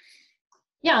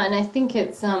 Yeah, and I think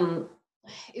it's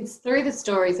through the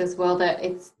stories as well that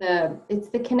it's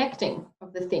the connecting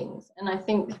of the things. And I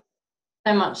think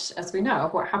so much, as we know,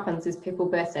 what happens is people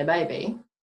birth their baby,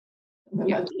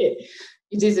 and that's it.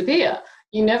 You disappear.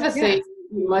 You never see,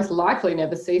 you most likely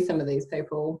never see some of these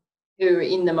people who are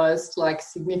in the most like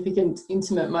significant,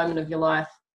 intimate moment of your life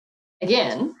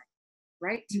again.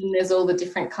 Right. And there's all the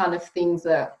different kind of things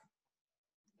that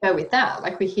go with that.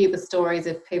 Like, we hear the stories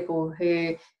of people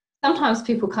who sometimes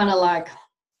people kind of like,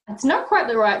 it's not quite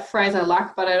the right phrase I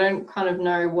like, but I don't kind of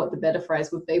know what the better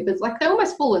phrase would be, but it's like they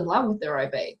almost fall in love with their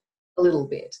OB a little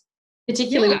bit,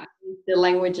 particularly with the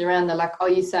language around the like, oh,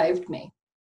 you saved me.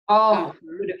 Oh,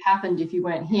 what would have happened if you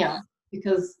weren't here?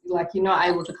 Because like, you're not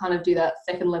able to kind of do that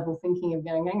second level thinking of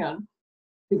going, hang on,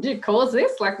 did you cause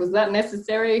this? Like, was that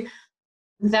necessary?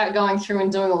 Without going through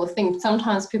and doing all the things.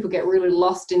 Sometimes people get really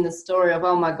lost in the story of,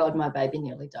 oh my God, my baby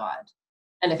nearly died.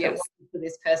 And if it wasn't for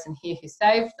this person here who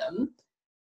saved them,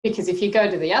 because if you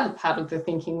go to the other part of the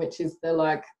thinking, which is the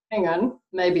like, hang on,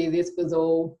 maybe this was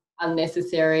all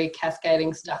unnecessary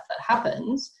cascading stuff that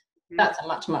happens, that's a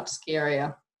much, much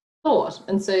scarier thought.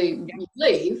 And so you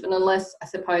leave, and unless, I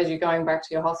suppose, you're going back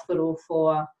to your hospital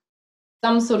for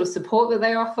some sort of support that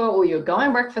they offer, or you're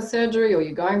going back for surgery, or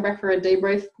you're going back for a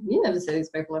debrief, you never see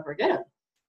these people ever again.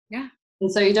 Yeah.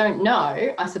 And so you don't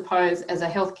know, I suppose, as a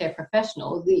healthcare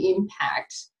professional, the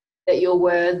impact that your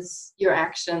words, your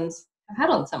actions have had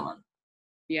on someone.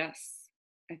 Yes.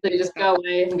 So you just go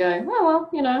away and go, oh, well,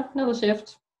 you know, another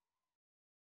shift.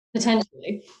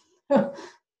 Potentially.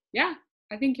 Yeah,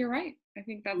 I think you're right. I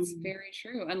think that's very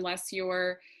true. Unless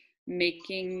you're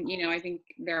making, I think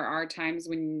there are times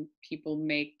when people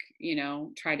make,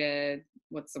 try to,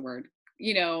 what's the word,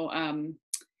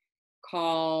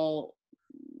 call,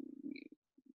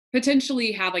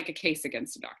 potentially have like a case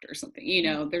against a doctor or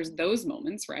something, there's those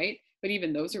moments, right? But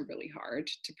even those are really hard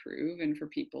to prove and for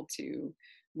people to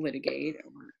litigate,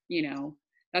 or,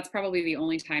 that's probably the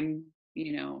only time,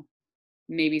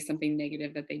 maybe something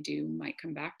negative that they do might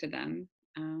come back to them.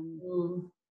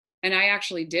 And I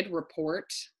actually did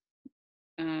report,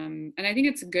 and I think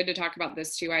it's good to talk about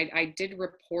this too. I did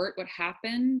report what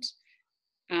happened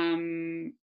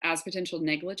as potential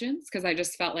negligence because I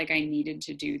just felt like I needed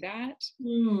to do that.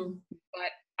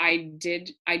 But I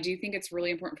do think it's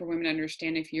really important for women to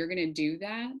understand if you're going to do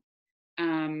that,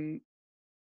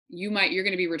 you're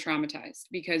going to be re-traumatized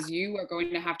because you are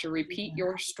going to have to repeat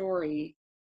your story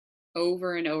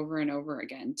over and over and over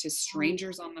again to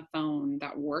strangers on the phone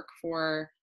that work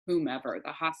for whomever,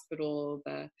 the hospital,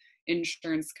 the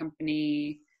insurance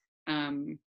company.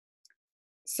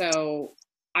 So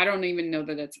I don't even know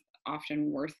that it's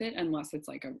often worth it unless it's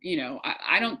like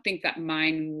I don't think that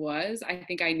mine was. I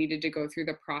think I needed to go through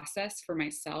the process for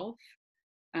myself,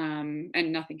 and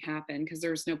nothing happened because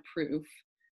there's no proof.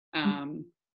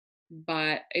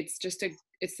 But it's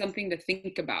something to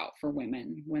think about for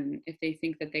women if they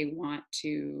think that they want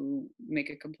to make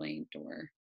a complaint or.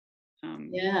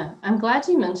 Yeah, I'm glad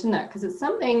you mentioned that because it's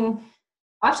something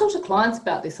I've talked to clients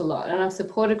about this a lot and I've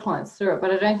supported clients through it,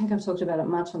 but I don't think I've talked about it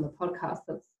much on the podcast.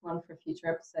 That's one for a future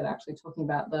episode, actually talking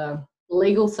about the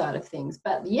legal side of things.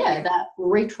 But yeah, that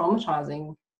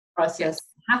re-traumatizing process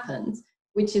happens,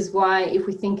 which is why if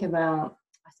we think about,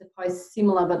 I suppose,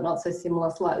 similar but not so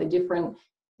similar, slightly different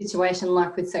situation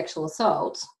like with sexual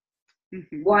assault,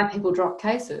 why people drop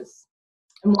cases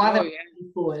and why they're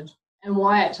moving forward and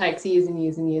why it takes years and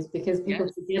years and years because people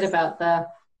forget about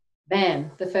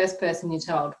the first person you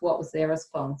told, what was their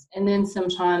response? And then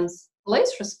sometimes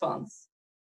police response.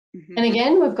 And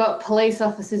again, we've got police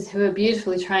officers who are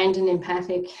beautifully trained and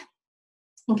empathic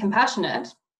and compassionate,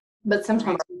 but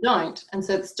sometimes we don't. And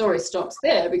so the story stops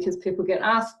there because people get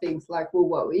asked things like, well,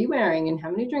 what were you wearing and how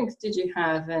many drinks did you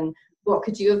have and what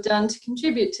could you have done to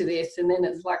contribute to this? And then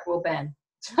it's like, well, bam.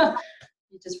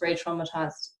 You just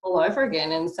re-traumatized all over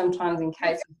again. And sometimes in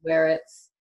cases where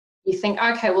you think,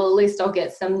 okay, well, at least I'll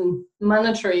get some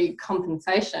monetary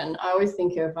compensation. I always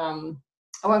think of,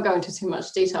 I won't go into too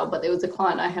much detail, but there was a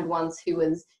client I had once who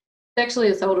was sexually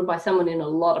assaulted by someone in a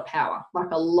lot of power,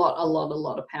 like a lot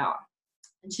of power.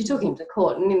 And she took him to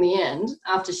court. And in the end,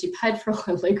 after she paid for all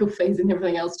her legal fees and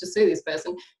everything else to sue this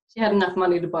person, she had enough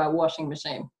money to buy a washing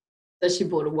machine. So she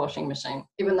bought a washing machine,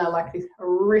 even though like this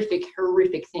horrific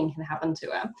thing had happened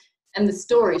to her. And the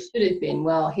story should have been,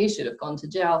 well, he should have gone to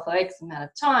jail for X amount of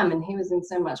time and he was in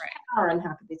so much power and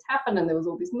how could this happen? And there was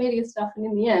all this media stuff. And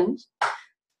in the end,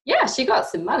 yeah, she got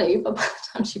some money, but by the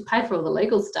time she paid for all the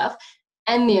legal stuff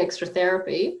and the extra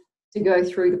therapy to go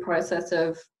through the process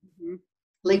of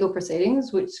legal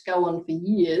proceedings, which go on for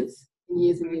years and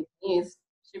years and years and years,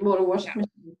 she bought a washing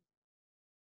machine.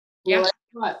 Yeah. Like,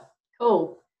 right,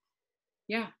 cool.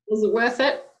 Yeah. Was it worth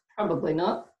it? Probably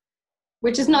not.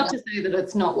 Which is not to say that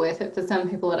it's not worth it. For some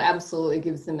people, it absolutely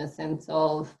gives them a sense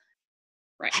of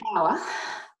power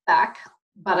back.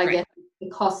 But I guess the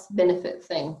cost-benefit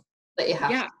thing that you have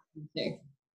to do.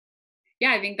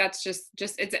 Yeah, I think that's just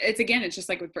it's again, it's just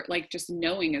like with just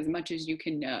knowing as much as you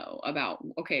can know about,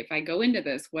 okay, if I go into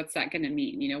this, what's that going to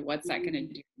mean? What's that going to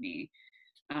do to me?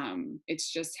 It's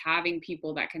just having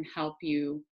people that can help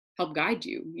guide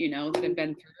you, that have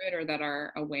been through it or that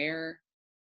are aware,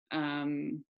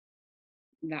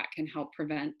 that can help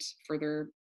prevent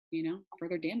further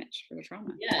damage, further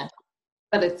trauma. Yeah.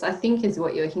 But I think is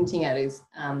what you're hinting at is,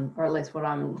 or at least what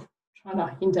I'm trying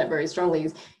to hint at very strongly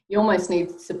is you almost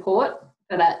need support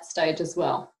for that stage as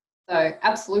well. So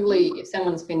absolutely, if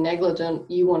someone's been negligent,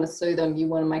 you want to sue them, you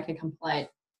want to make a complaint,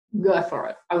 go for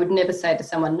it. I would never say to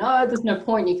someone, no, there's no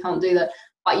point, you can't do that,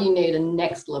 but you need a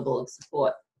next level of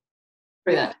support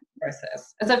through that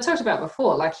process. As I've talked about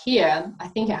before, like here, I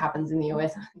think it happens in the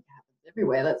US, I think it happens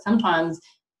everywhere, that sometimes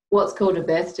what's called a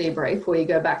birth debrief, where you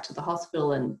go back to the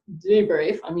hospital and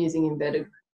debrief, I'm using inverted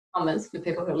commas for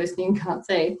people who are listening can't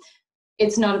see,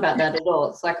 it's not about that at all.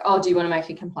 It's like, oh, do you want to make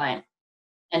a complaint?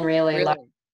 And really? Like,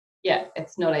 yeah,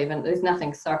 it's not even, there's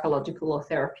nothing psychological or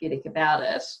therapeutic about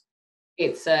it.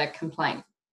 It's a complaint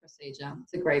procedure.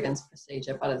 It's a grievance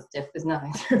procedure, but there's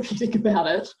nothing therapeutic about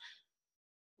it.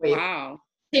 Wow.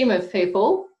 Team of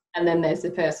people, and then there's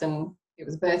the person who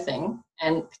was birthing,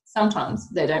 and sometimes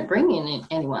they don't bring in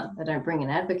anyone. They don't bring an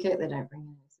advocate. They don't bring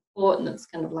in report, and it's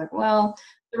kind of like, well,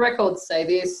 the records say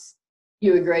this,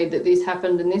 you agreed that this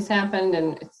happened, and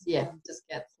it's, it just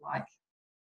gets like,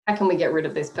 how can we get rid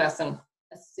of this person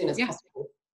as soon as possible?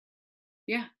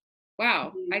 Yeah.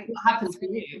 Wow. What happens for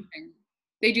you?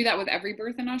 They do that with every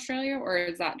birth in Australia, or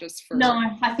is that just for? No,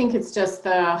 I think it's just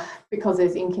because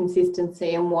there's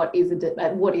inconsistency in what is a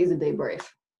debrief.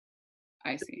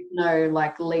 I see. No,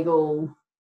 like legal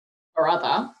or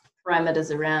other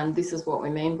parameters around this is what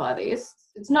we mean by this.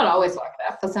 It's not always like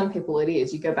that. For some people it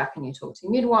is. You go back and you talk to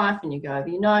your midwife and you go over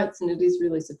your notes, and it is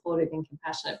really supportive and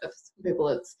compassionate. But for some people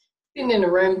it's sitting in a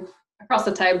room across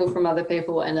the table from other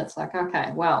people, and it's like,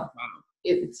 okay, well,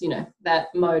 it's, that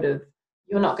mode of,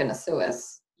 you're not going to sue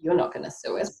us. You're not going to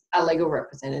sue us. Our legal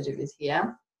representative is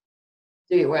here.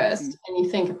 Do your worst. Mm-hmm. And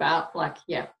you think about, like,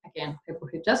 again, people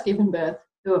who've just given birth,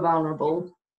 who are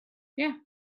vulnerable. Yeah.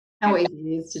 How easy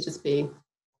it is to just be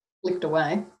flicked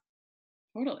away.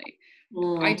 Totally.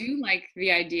 I do like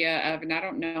the idea of, and I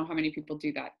don't know how many people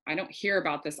do that. I don't hear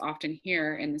about this often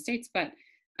here in the States, but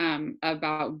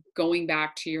about going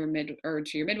back to your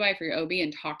midwife or your OB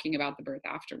and talking about the birth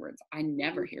afterwards. I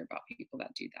never hear about people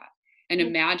that do that. And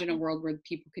imagine a world where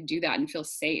people could do that and feel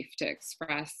safe to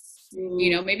express,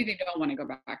 maybe they don't want to go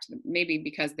back to them, maybe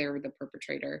because they're the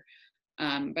perpetrator.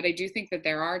 But I do think that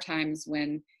there are times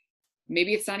when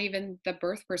maybe it's not even the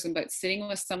birth person, but sitting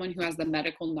with someone who has the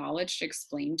medical knowledge to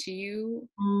explain to you,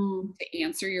 to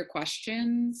answer your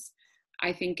questions,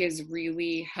 I think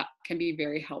can be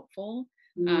very helpful.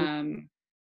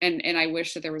 And I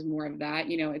wish that there was more of that.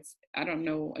 I don't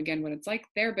know again what it's like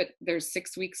there, but there's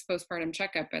 6 weeks postpartum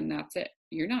checkup and that's it.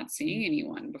 You're not seeing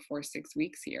anyone before 6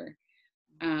 weeks here.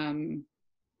 And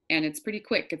it's pretty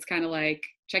quick. It's kind of like,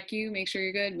 check you, make sure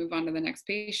you're good, move on to the next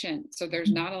patient. So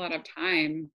there's not a lot of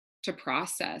time to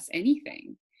process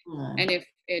anything. And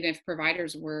if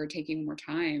providers were taking more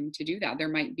time to do that, there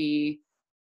might be,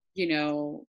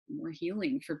 more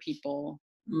healing for people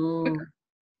quicker,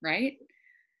 right?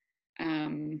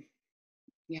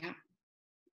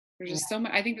 There's just so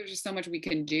much. I think there's just so much we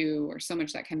can do, or so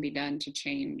much that can be done to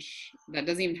change. That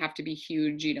doesn't even have to be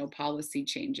huge, policy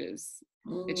changes.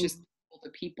 It's just people to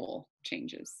people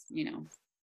changes, Do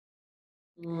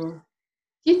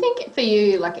you think for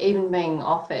you, like even being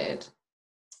offered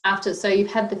so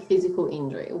you've had the physical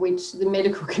injury, which the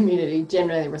medical community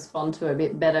generally respond to a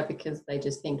bit better because they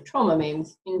just think trauma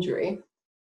means injury.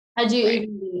 Had you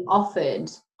even been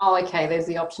offered, okay, there's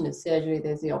the option of surgery,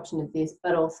 there's the option of this,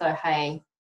 but also, hey,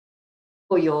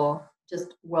 for your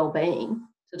just well-being,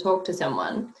 to talk to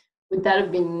someone, would that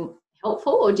have been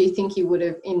helpful, or do you think you would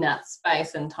have, in that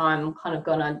space and time, kind of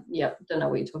gone, don't know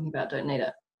what you're talking about, don't need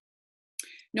it?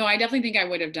 No, I definitely think I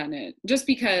would have done it, just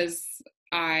because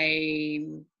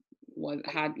I'm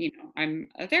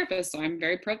a therapist, so I'm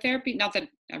very pro therapy. Not that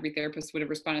every therapist would have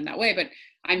responded that way, but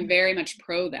I'm very much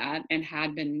pro that and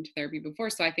had been to therapy before.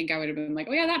 So I think I would have been like,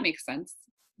 oh yeah, that makes sense.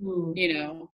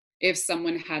 If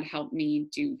someone had helped me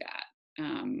do that,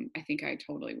 I think I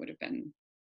totally would have been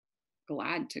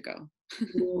glad to go.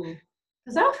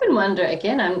 Because I often wonder,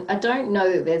 again, I don't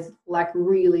know that there's like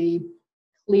really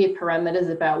clear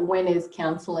parameters about when is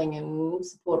counselling and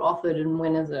support offered and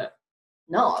when is it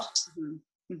not.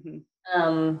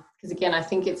 Because again, I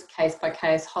think it's case by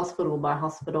case, hospital by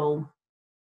hospital.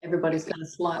 Everybody's got a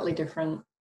slightly different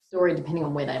story depending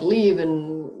on where they live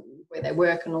and where they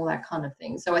work and all that kind of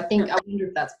thing. So I wonder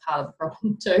if that's part of the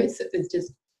problem too. So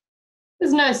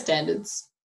there's no standards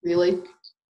really.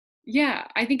 Yeah,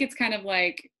 I think it's kind of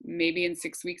like maybe in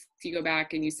 6 weeks you go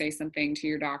back and you say something to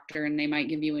your doctor and they might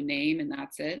give you a name and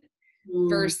that's it.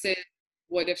 Versus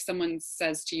what if someone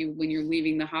says to you when you're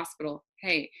leaving the hospital,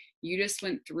 hey, you just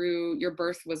went through, your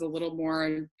birth was a little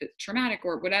more traumatic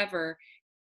or whatever,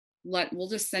 we'll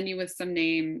just send you with some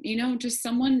name, just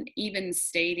someone even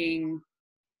stating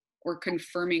or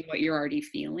confirming what you're already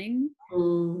feeling,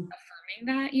 affirming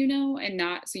that, and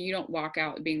not, so you don't walk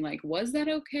out being like, was that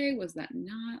okay? Was that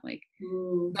not? Like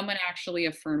someone actually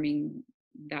affirming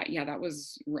that, yeah, that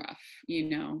was rough,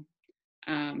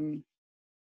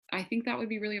 I think that would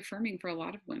be really affirming for a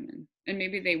lot of women. And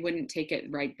maybe they wouldn't take it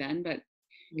right then, but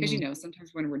because, sometimes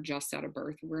when we're just out of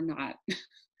birth, we're not,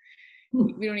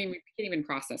 we can't even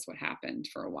process what happened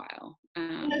for a while.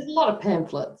 There's a lot of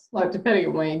pamphlets, like depending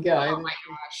on where you go. Oh my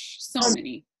gosh, so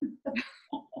many.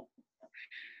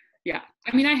 Yeah.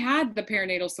 I mean, I had the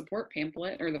perinatal support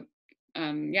pamphlet, or the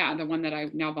one that I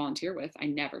now volunteer with. I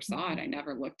never saw it. I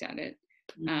never looked at it.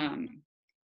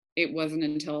 It wasn't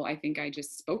until I think I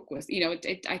just spoke with,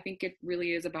 I think it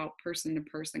really is about person to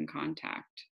person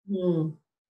contact.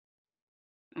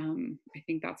 I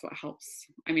think that's what helps.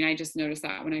 I mean, I just noticed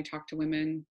that when I talk to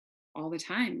women all the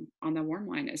time on the warm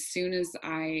line. As soon as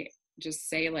I just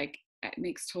say, like, it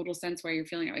makes total sense why you're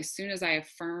feeling it, as soon as I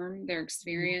affirm their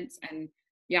experience, and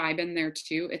yeah, I've been there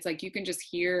too, it's like you can just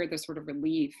hear the sort of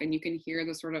relief, and you can hear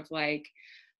the sort of like,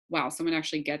 wow, someone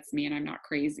actually gets me and I'm not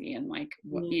crazy, and like,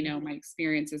 what, you know, my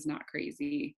experience is not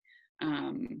crazy.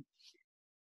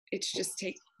 It's just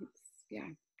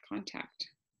contact.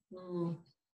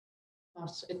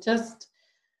 Gosh, it just,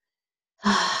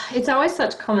 it's always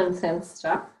such common sense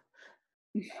stuff.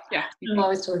 Yeah. I'm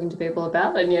always talking to people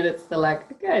about it, and yet it's the like,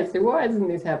 okay, so why isn't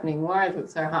this happening? Why is it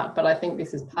so hard? But I think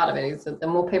this is part of it, is that the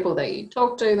more people that you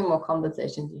talk to, the more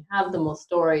conversations you have, the more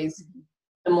stories,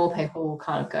 the more people will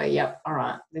kind of go, yep, all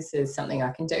right, this is something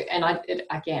I can do. And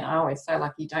I always say,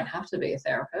 like, you don't have to be a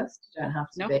therapist. You don't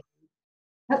have to be.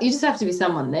 You just have to be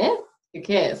someone there who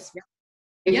cares. Yeah.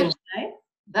 You can say,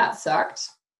 that sucked.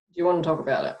 Do you want to talk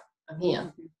about it? I'm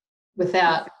here.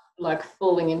 Without like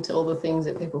falling into all the things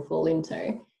that people fall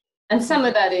into. And some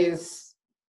of that is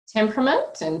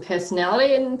temperament and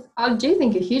personality. And I do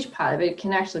think a huge part of it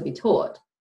can actually be taught.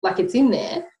 Like, it's in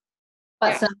there.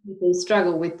 But some people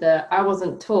struggle with I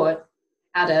wasn't taught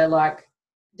how to like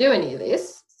do any of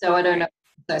this, so I don't know.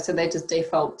 So they just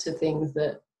default to things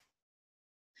that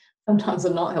sometimes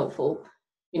are not helpful.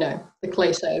 You know, the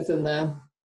cliches and the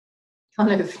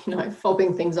kind of, you know,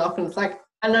 fobbing things off. And it's like,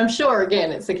 and I'm sure,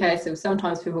 again, it's the case of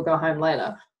sometimes people go home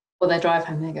later or they drive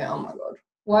home and they go, oh my God,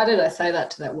 why did I say that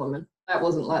to that woman? That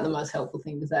wasn't like the most helpful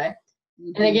thing to say.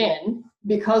 And again,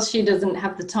 because she doesn't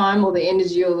have the time or the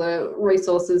energy or the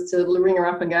resources to ring her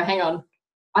up and go, hang on,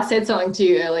 I said something to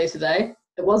you earlier today.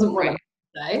 It wasn't what I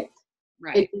say.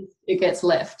 It gets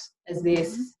left as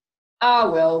this,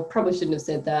 oh, well, probably shouldn't have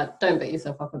said that. Don't beat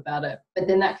yourself up about it. But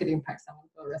then that could impact someone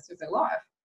for the rest of their life.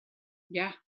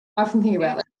 Yeah. I often think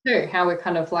about that too, how we're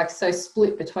kind of like so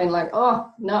split between like,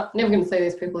 oh, no, never going to say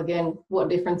these people again. What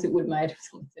difference it would make if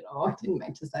someone said, oh, I didn't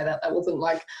mean to say that. That wasn't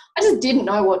like, I just didn't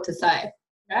know what to say.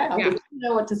 Okay? I didn't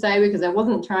know what to say because I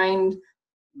wasn't trained.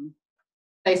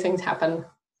 These things happen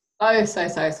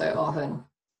so often.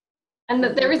 And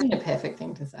that there isn't a perfect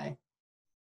thing to say.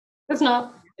 It's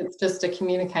not. It's just a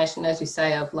communication, as you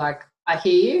say, of like, I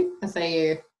hear you, I say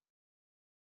you.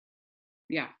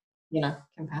 Yeah. You know,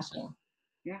 compassion.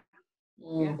 Yeah.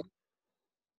 Yeah.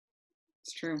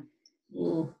 It's true.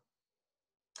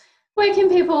 Where can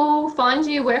people find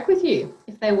you, work with you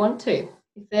if they want to?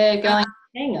 If they're going,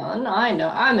 hang on, I know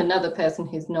I'm another person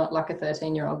who's not like a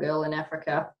 13-year-old girl in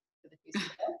Africa.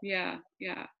 Yeah.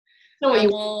 Not what you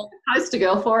were the poster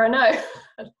girl for, I know.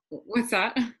 What's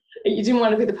that? You didn't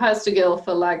want to be the poster girl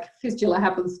for like fistula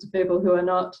happens to people who are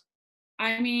not.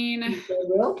 I mean,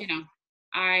 you know,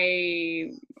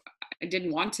 I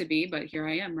didn't want to be, but here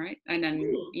I am, right? And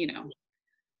then, you know,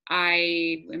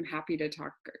 I am happy to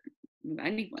talk with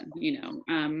anyone, you know.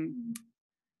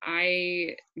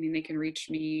 I mean, they can reach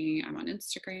me. I'm on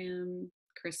Instagram,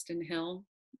 Kristen Hill.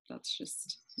 That's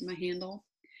just my handle.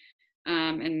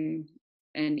 And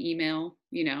email,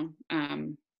 you know.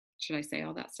 Should I say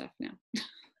all that stuff now?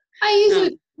 I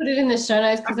usually put it in the show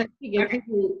notes because I figure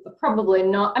people are probably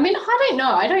not. I mean, I don't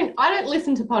know. I don't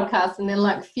listen to podcasts and then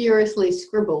like furiously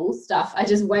scribble stuff. I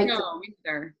just wait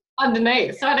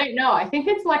underneath. So I don't know. I think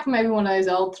it's like maybe one of those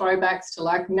old throwbacks to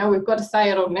like, no, we've got to say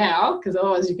it all now because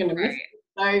otherwise you're going to miss it.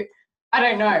 So I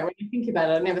don't know. When you think about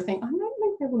it, I never think, I don't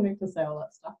think people need to say all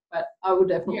that stuff, but I will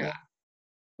definitely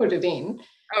put it in.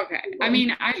 Okay. I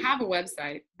mean, I have a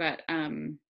website, but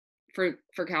for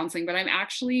counseling, but I'm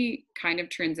actually kind of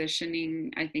transitioning,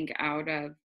 I think,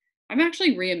 I'm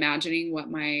actually reimagining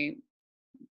what my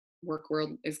work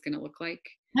world is going to look like.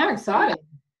 How exciting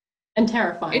and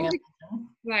terrifying. It's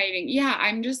exciting. Yeah,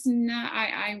 I'm just not,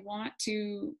 I want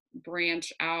to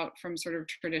branch out from sort of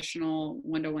traditional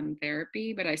one-to-one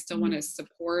therapy, but I still want to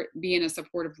be in a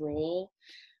supportive role.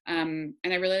 And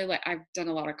I really I've done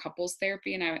a lot of couples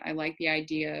therapy, and I like the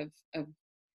idea of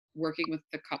working with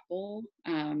the couple,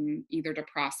 either to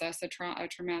process a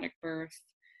traumatic birth,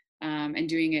 and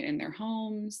doing it in their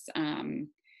homes,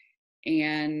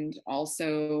 and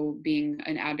also being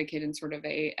an advocate and sort of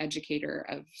a educator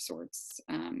of sorts,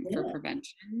 for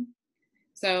prevention.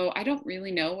 So I don't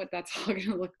really know what that's all going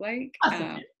to look like,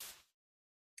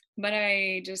 but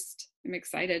I just am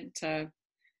excited to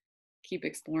keep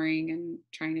exploring and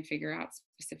trying to figure out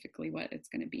specifically what it's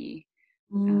going to be.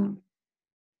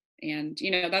 And, you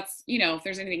know, that's, you know, if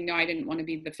there's anything, no, I didn't want to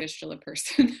be the fistula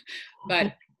person,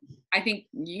 but I think,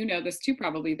 you know, this too,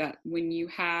 probably, that when you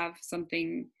have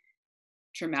something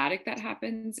traumatic that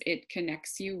happens, it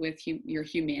connects you with your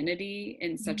humanity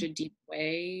in such a deep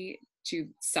way to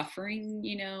suffering,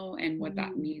 you know, and what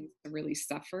that means to really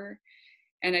suffer.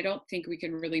 And I don't think we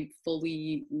can really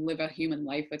fully live a human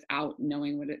life without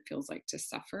knowing what it feels like to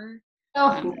suffer.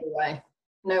 Oh, no way.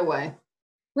 No way.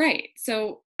 Right.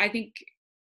 So I think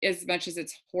as much as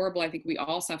it's horrible, I think we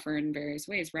all suffer in various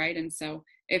ways, right? And so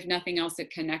if nothing else,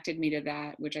 it connected me to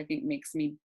that, which I think makes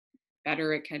me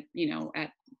better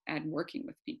at, at working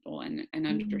with people and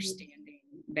understanding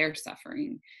their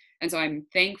suffering. And so I'm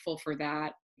thankful for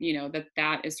that,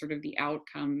 that is sort of the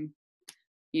outcome,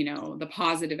 the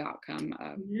positive outcome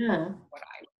of what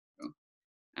I do.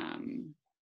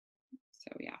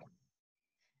 So yeah.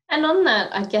 And on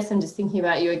that, I guess I'm just thinking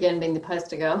about you again being the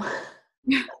poster girl.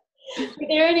 Are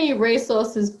there any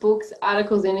resources, books,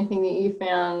 articles, anything that you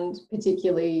found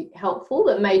particularly helpful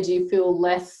that made you feel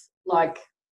less like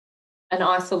an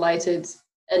isolated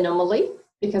anomaly?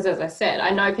 Because as I said, I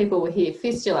know people will hear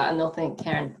fistula and they'll think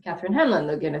Catherine Hamlin,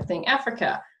 they're going to think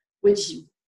Africa, which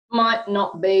might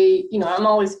not be, I'm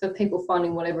always for people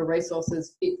finding whatever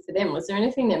resources fit for them. Was there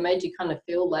anything that made you kind of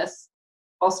feel less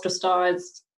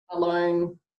ostracized,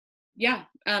 alone? Yeah,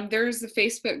 there's a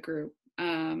Facebook group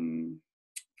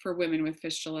for women with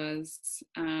fistulas.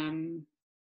 I'm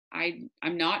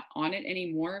not on it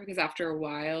anymore because after a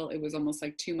while it was almost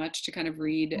like too much to kind of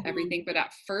read everything. But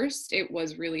at first it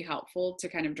was really helpful to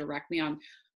kind of direct me on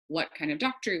what kind of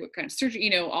doctor, what kind of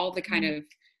surgery, all the kind of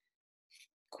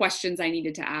questions I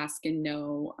needed to ask and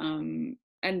know.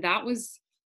 And that was,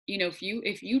 if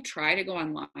you try to go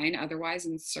online otherwise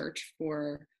and search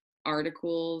for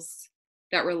articles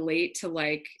that relate to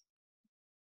like,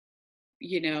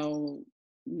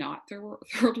 not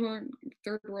third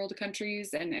world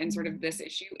countries and sort of this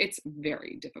issue, it's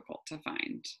very difficult to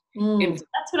find.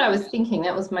 That's what I was thinking.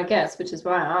 That was my guess, which is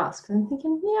why I asked. I'm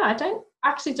thinking, I don't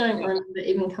remember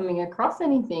even coming across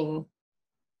anything,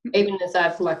 even as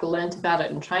I've like learnt about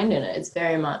it and trained in it. It's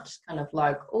very much kind of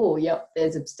like, oh, yep,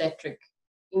 there's obstetric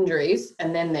injuries,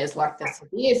 and then there's like the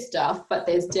severe stuff, but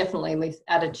there's definitely this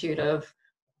attitude of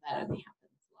that only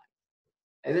happens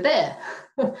like over there,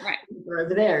 right? Or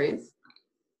over there is.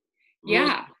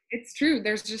 Yeah, it's true.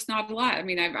 There's just not a lot. I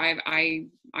mean,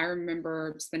 I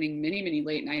remember spending many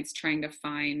late nights trying to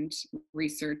find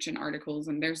research and articles,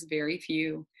 and there's very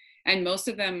few. And most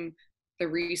of them, the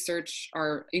research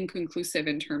are inconclusive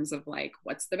in terms of like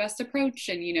what's the best approach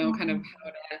and kind of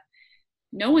how to.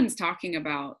 No one's talking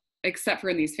about, except for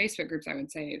in these Facebook groups, I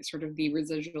would say, sort of the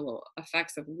residual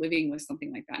effects of living with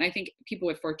something like that. And I think people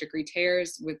with fourth degree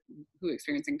tears who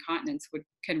experience incontinence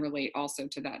can relate also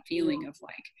to that feeling of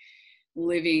like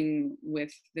living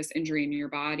with this injury in your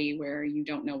body where you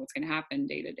don't know what's going to happen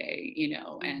day to day,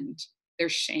 and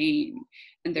there's shame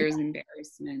and there's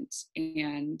embarrassment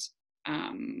and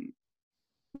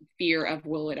fear of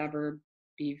will it ever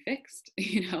be fixed,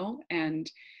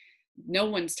 and no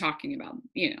one's talking about,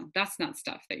 that's not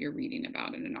stuff that you're reading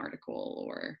about in an article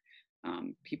or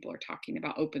people are talking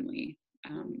about openly.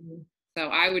 So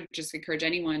I would just encourage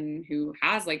anyone who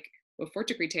has like a fourth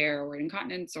degree tear or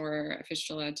incontinence or a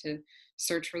fistula to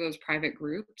search for those private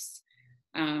groups,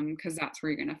 because that's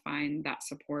where you're going to find that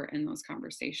support in those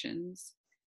conversations.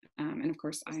 And of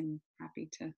course, I'm happy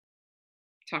to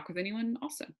talk with anyone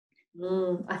also.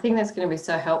 I think that's going to be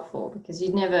so helpful because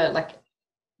you'd never, like,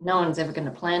 no one's ever going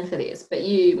to plan for this, but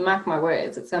you mark my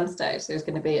words, at some stage there's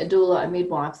going to be a doula, a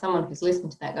midwife, someone who's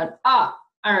listened to that going,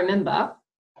 I remember.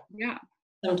 Yeah.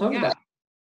 I'm talking about.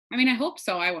 I mean, I hope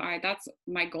so. I that's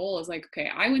my goal is like, okay,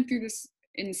 I went through this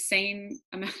insane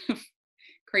amount of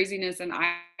craziness and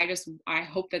I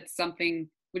hope that something,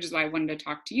 which is why I wanted to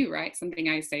talk to you, right? Something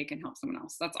I say can help someone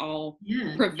else. That's all.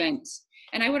 Prevent.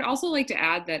 And I would also like to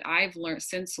add that I've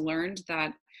learned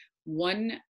that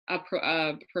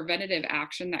a preventative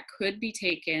action that could be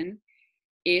taken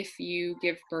if you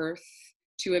give birth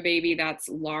to a baby that's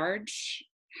large,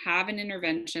 have an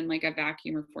intervention like a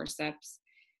vacuum or forceps,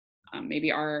 maybe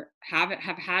have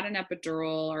had an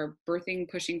epidural or birthing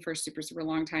pushing for a super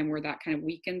long time where that kind of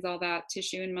weakens all that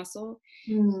tissue and muscle.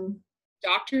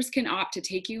 Doctors can opt to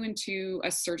take you into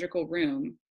a surgical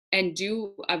room and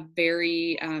do a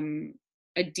very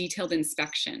a detailed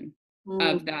inspection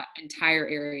of that entire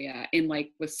area in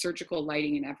like with surgical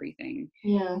lighting and everything.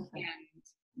 And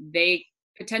they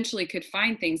potentially could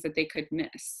find things that they could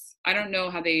miss. I don't know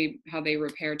how they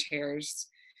repair tears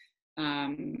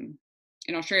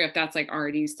in Australia if that's like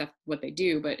already stuff what they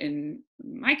do, but in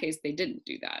my case they didn't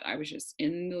do that. I was just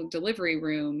in the delivery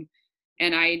room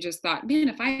and I just thought, man,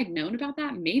 if I had known about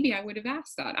that, maybe I would have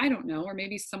asked that. I don't know. Or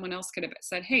maybe someone else could have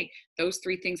said, hey, those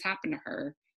 3 things happened to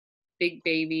her. Big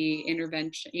baby,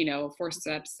 intervention,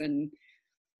 forceps and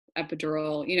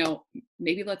epidural,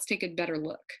 maybe let's take a better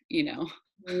look,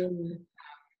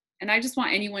 And I just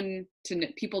want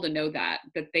people to know that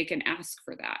they can ask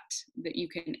for that you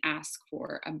can ask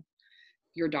for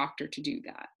your doctor to do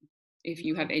that if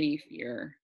you have any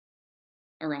fear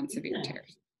around severe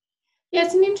tears. Yeah,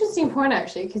 it's an interesting point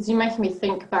actually, because you're making me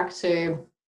think back to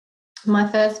my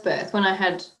first birth when I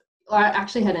had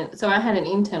an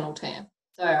internal tear.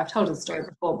 So I've told the story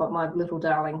before, but my little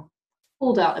darling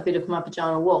pulled out a bit of my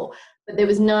vaginal wall, but there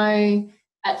was no,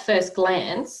 at first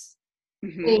glance,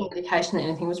 any indication that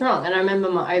anything was wrong. And I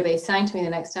remember my OB saying to me the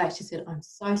next day, she said, "I'm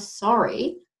so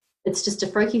sorry. It's just a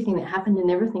freaky thing that happened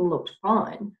and everything looked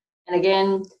fine." And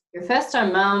again, you're a first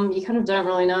time mum, you kind of don't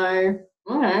really know.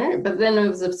 But then there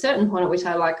was a certain point at which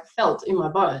I felt in my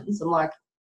bones, I'm like,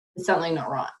 there's something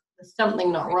not right. There's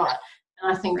something not right.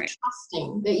 And I think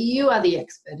trusting that you are the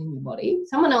expert in your body,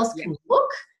 someone else can look,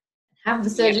 have the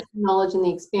surgical knowledge and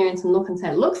the experience and look and say,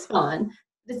 it looks fine.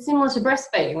 But it's similar to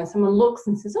breastfeeding. When someone looks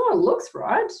and says, oh, it looks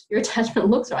right, your attachment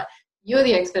looks right, you're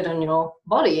the expert on your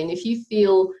body. And if you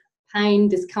feel pain,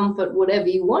 discomfort, whatever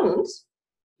you want,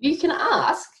 you can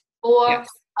ask for,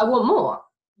 I want more.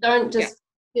 Don't just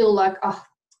feel like, oh,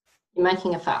 you're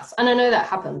making a fuss. And I know that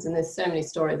happens, and there's so many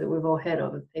stories that we've all heard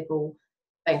of people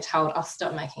being told, oh,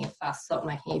 stop making a fuss, stop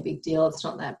making a big deal, it's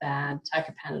not that bad, take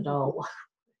a Panadol, whatever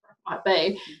it might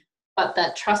be. But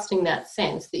that trusting that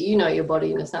sense that you know your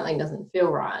body and if something doesn't feel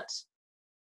right,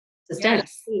 to stand up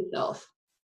for yourself.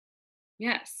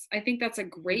 Yes, I think that's a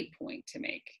great point to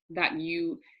make, that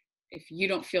if you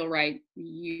don't feel right,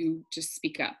 you just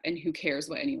speak up, and who cares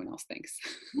what anyone else thinks?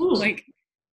 Like,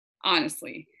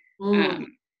 honestly.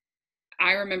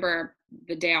 I remember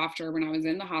the day after, when I was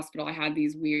in the hospital, I had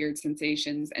these weird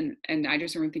sensations, and I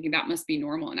just remember thinking that must be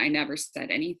normal, and I never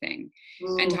said anything.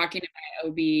 And talking to my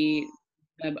OB,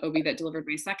 the OB that delivered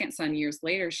my second son years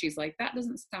later, she's like, that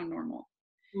doesn't sound normal.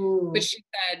 But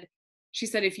she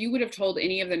said if you would have told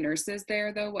any of the nurses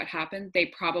there, though, what happened, they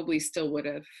probably still would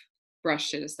have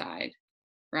brushed it aside,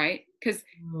 right? Because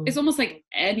it's almost like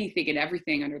anything and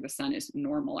everything under the sun is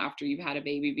normal after you've had a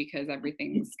baby, because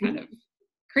everything's kind of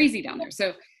crazy down there.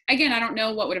 So again, I don't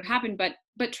know what would have happened, but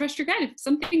trust your gut. If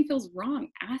something feels wrong,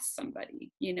 ask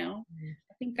somebody, I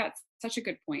think that's such a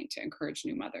good point to encourage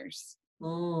new mothers.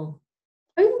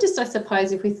 Even just, I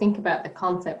suppose, if we think about the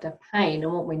concept of pain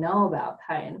and what we know about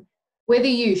pain, whether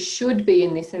you should be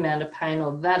in this amount of pain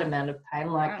or that amount of pain,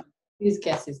 whose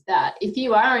guess is that? If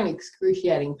you are in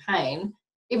excruciating pain,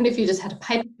 even if you just had a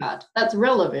paper cut, that's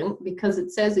relevant because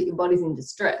it says that your body's in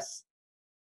distress.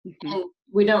 And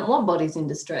we don't want bodies in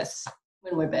distress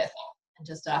when we're birthing and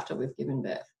just after we've given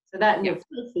birth. So that in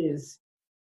itself is,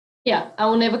 I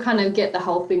will never kind of get the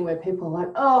whole thing where people are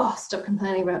like, oh, stop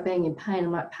complaining about being in pain.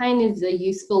 I'm like, pain is a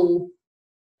useful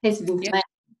piece of information.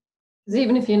 Because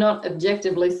even if you're not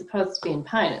objectively supposed to be in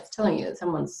pain, it's telling you that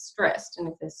someone's stressed. And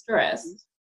if they're stressed,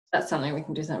 that's something we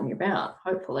can do something about,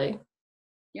 hopefully.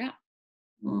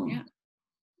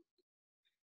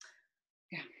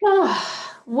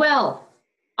 Well,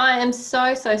 I am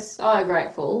so, so, so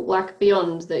grateful,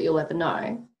 beyond that you'll ever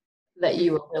know, that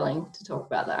you were willing to talk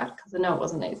about that, because I know it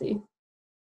wasn't easy.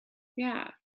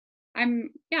 I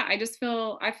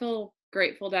feel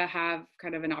grateful to have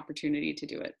kind of an opportunity to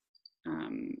do it.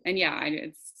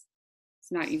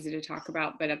 It's not easy to talk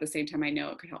about, but at the same time, I know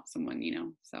it could help someone,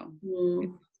 so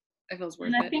it feels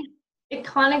worth it. I think it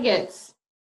kind of gets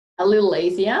a little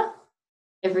easier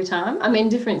every time. I mean,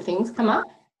 different things come up,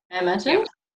 I imagine.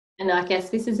 And I guess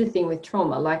this is the thing with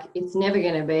trauma, it's never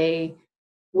going to be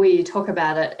where you talk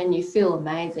about it and you feel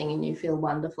amazing and you feel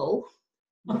wonderful.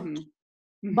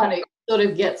 But it sort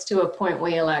of gets to a point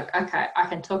where you're like, okay, I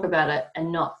can talk about it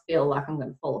and not feel like I'm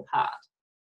going to fall apart.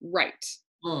 Right.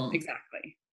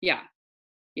 Exactly. Yeah.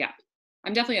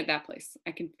 I'm definitely at that place.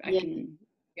 I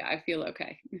feel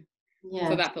okay.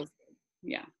 So that feels good.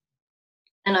 Yeah.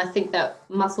 And I think that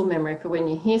muscle memory for when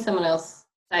you hear someone else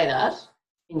say that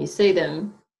and you see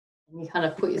them and you kind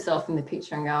of put yourself in the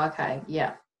picture and go, okay,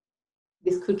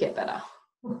 this could get better.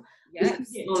 This could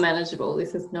get more manageable.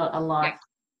 This is not a life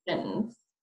sentence.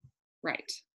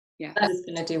 Right. Yeah. That is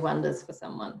going to do wonders for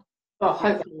someone. Well,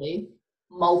 hopefully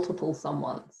multiple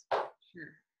someones. Sure.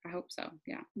 I hope so.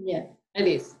 Yeah. Yeah, it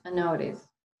is. I know it is.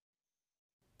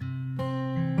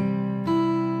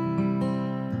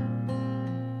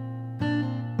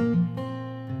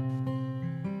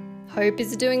 Hope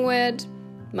is a doing word.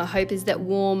 My hope is that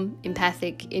warm,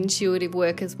 empathic, intuitive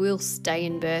workers will stay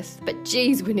in birth, but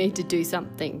geez, we need to do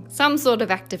something. Some sort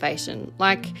of activation,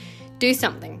 do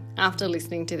something after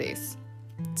listening to this.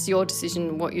 It's your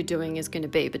decision what you're doing is going to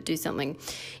be, but do something.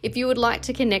 If you would like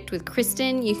to connect with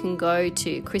Kristen, you can go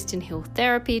to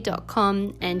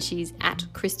KristenHillTherapy.com and she's at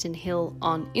Kristen Hill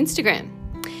on Instagram.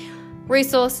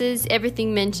 Resources,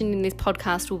 everything mentioned in this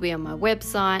podcast will be on my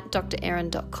website,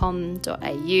 drerin.com.au.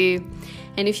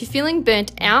 And if you're feeling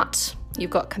burnt out,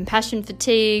 you've got compassion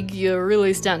fatigue, you're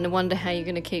really starting to wonder how you're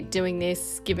going to keep doing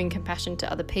this, giving compassion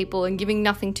to other people and giving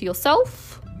nothing to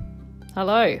yourself,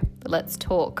 hello, let's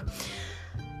talk.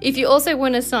 If you also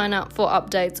want to sign up for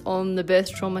updates on the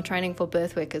Birth Trauma Training for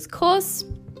Birth Workers course,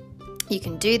 you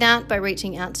can do that by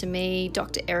reaching out to me,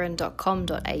 drerin.com.au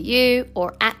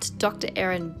or at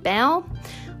drerinbao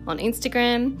on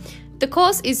Instagram. The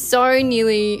course is so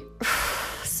nearly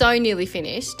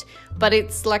finished, but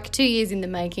it's like 2 years in the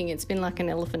making. It's been like an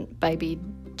elephant baby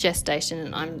gestation,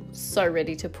 and I'm so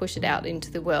ready to push it out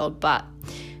into the world, but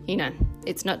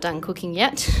it's not done cooking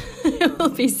yet. It will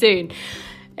be soon.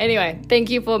 Anyway, thank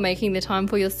you for making the time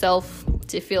for yourself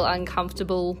to feel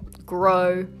uncomfortable,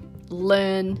 grow,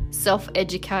 learn,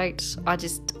 self-educate. I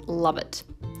just love it.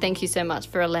 Thank you so much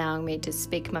for allowing me to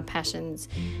speak my passions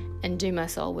and do my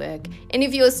soul work. And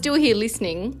if you're still here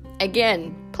listening,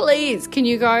 again, please, can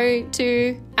you go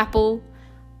to Apple,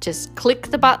 just click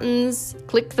the buttons,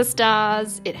 click the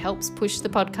stars. It helps push the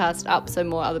podcast up so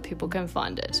more other people can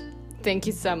find it. Thank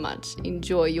you so much.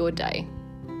 Enjoy your day.